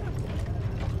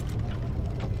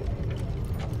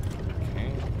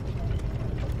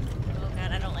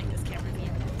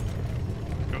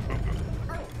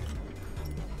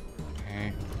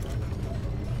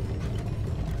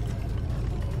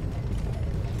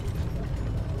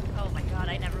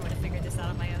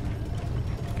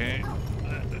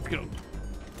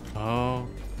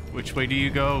 Which way do you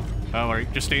go? Oh, all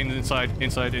right, just stay inside.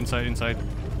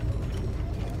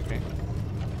 Okay.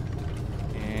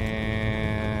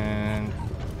 And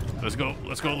let's go.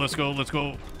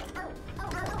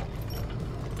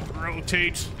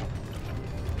 Rotate.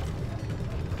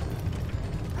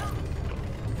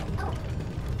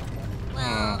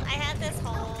 Well, I had this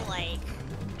whole, like...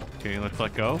 Okay, let's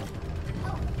let go.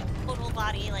 Total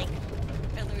body, like,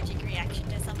 allergic reaction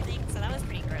to something, so that was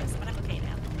pretty gross, but I'm okay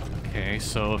now. Okay,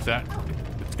 so let's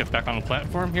get back on the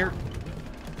platform here.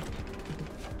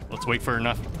 Let's wait for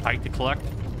enough height to collect.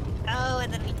 Oh,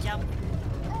 and then we jump.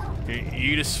 Okay,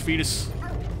 fetus.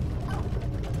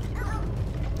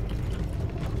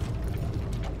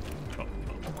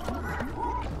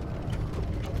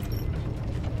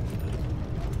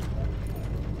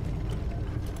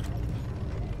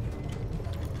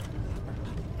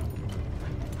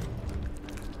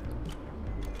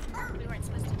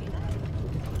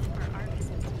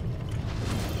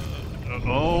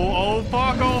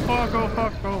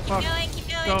 Oh, fuck. Keep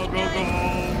going. Go.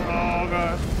 Oh,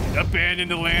 God. Abandon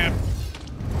the lamp.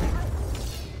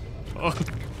 Oh.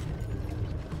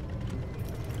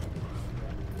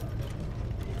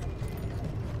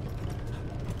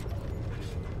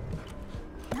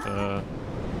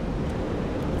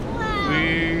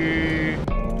 We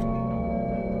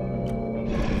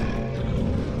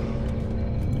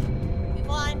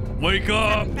won. Wake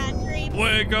up!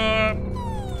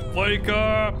 Wake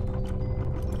up!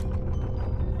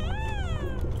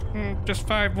 Just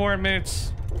 5 more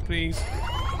minutes, please.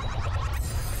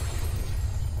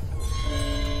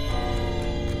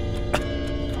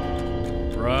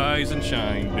 Rise and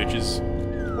shine, bitches.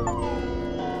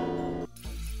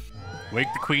 Wake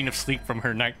the queen of sleep from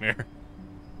her nightmare.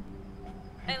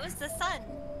 It was the sun.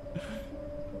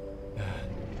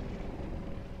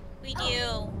 We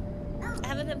do. I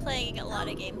haven't been playing a lot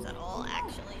of games at all,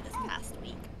 actually, this past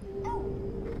week.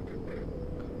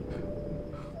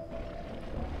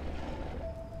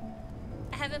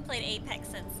 I haven't played Apex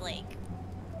since, like,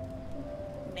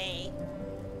 May.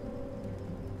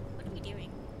 What are we doing?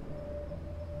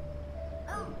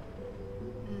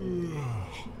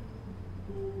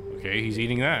 Okay, he's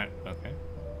eating that. Okay.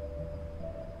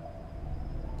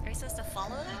 Are we supposed to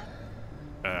follow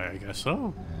that? I guess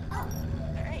so.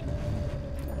 Alright.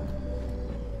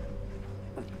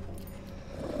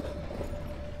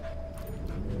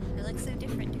 It looks so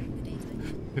different during the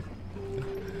daytime.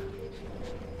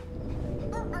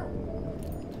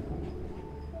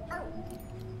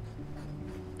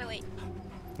 Oh wait.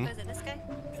 Hmm? Was it this guy?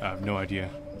 I have no idea.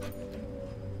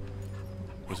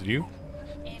 Was it you?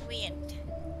 And we end.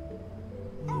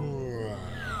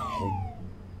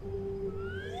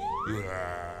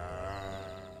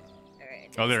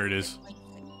 Alright. Oh, there it is.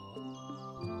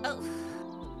 Oh.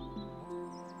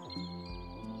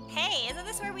 Hey, isn't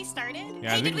this where we started?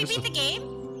 Yeah, I hey, think did we this beat the game?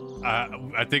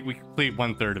 I think we completed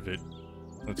 1/3 of it.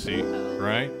 Let's see.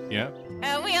 Right? Yeah.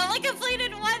 We only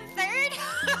completed 1/3?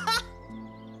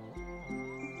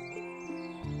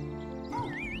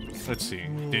 Let's see.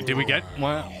 Did we get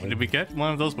one? Did we get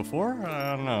one of those before?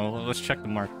 I don't know. Let's check the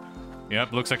mark.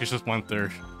 Yep, looks like it's just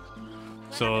 1/3.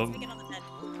 So. What happens when we get on the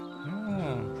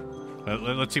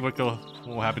bed? Let's see what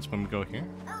happens when we go here.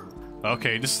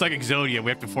 Okay, this is like Exodia. We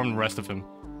have to form the rest of him.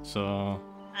 So.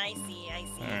 I see, I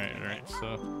see. Alright,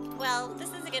 so. Well, this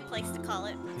is a good place to call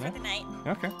it for the night.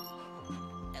 Okay.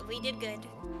 We did good.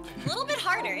 A little bit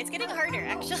harder. It's getting harder,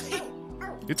 actually.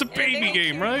 It's a baby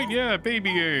game, right? Yeah,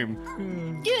 baby game.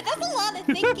 Dude, that's a lot of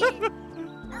thinking.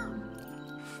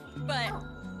 But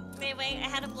anyway, I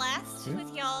had a blast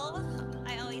with y'all.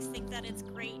 I always think that it's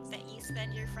great that you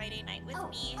spend your Friday night with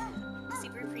me.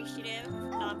 Super appreciative.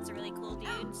 Dom's a really cool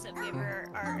dude, so if you ever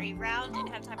are around and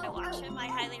have time to watch him, I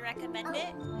highly recommend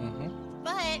it.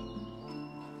 But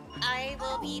I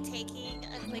will be taking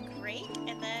a quick break,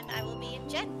 and then I will be in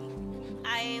Gen.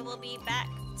 I will be back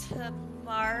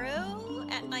tomorrow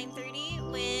at 9:30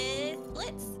 with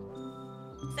Blitz.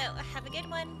 So have a good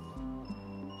one.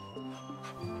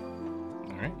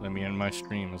 Alright, let me end my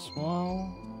stream as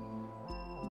well.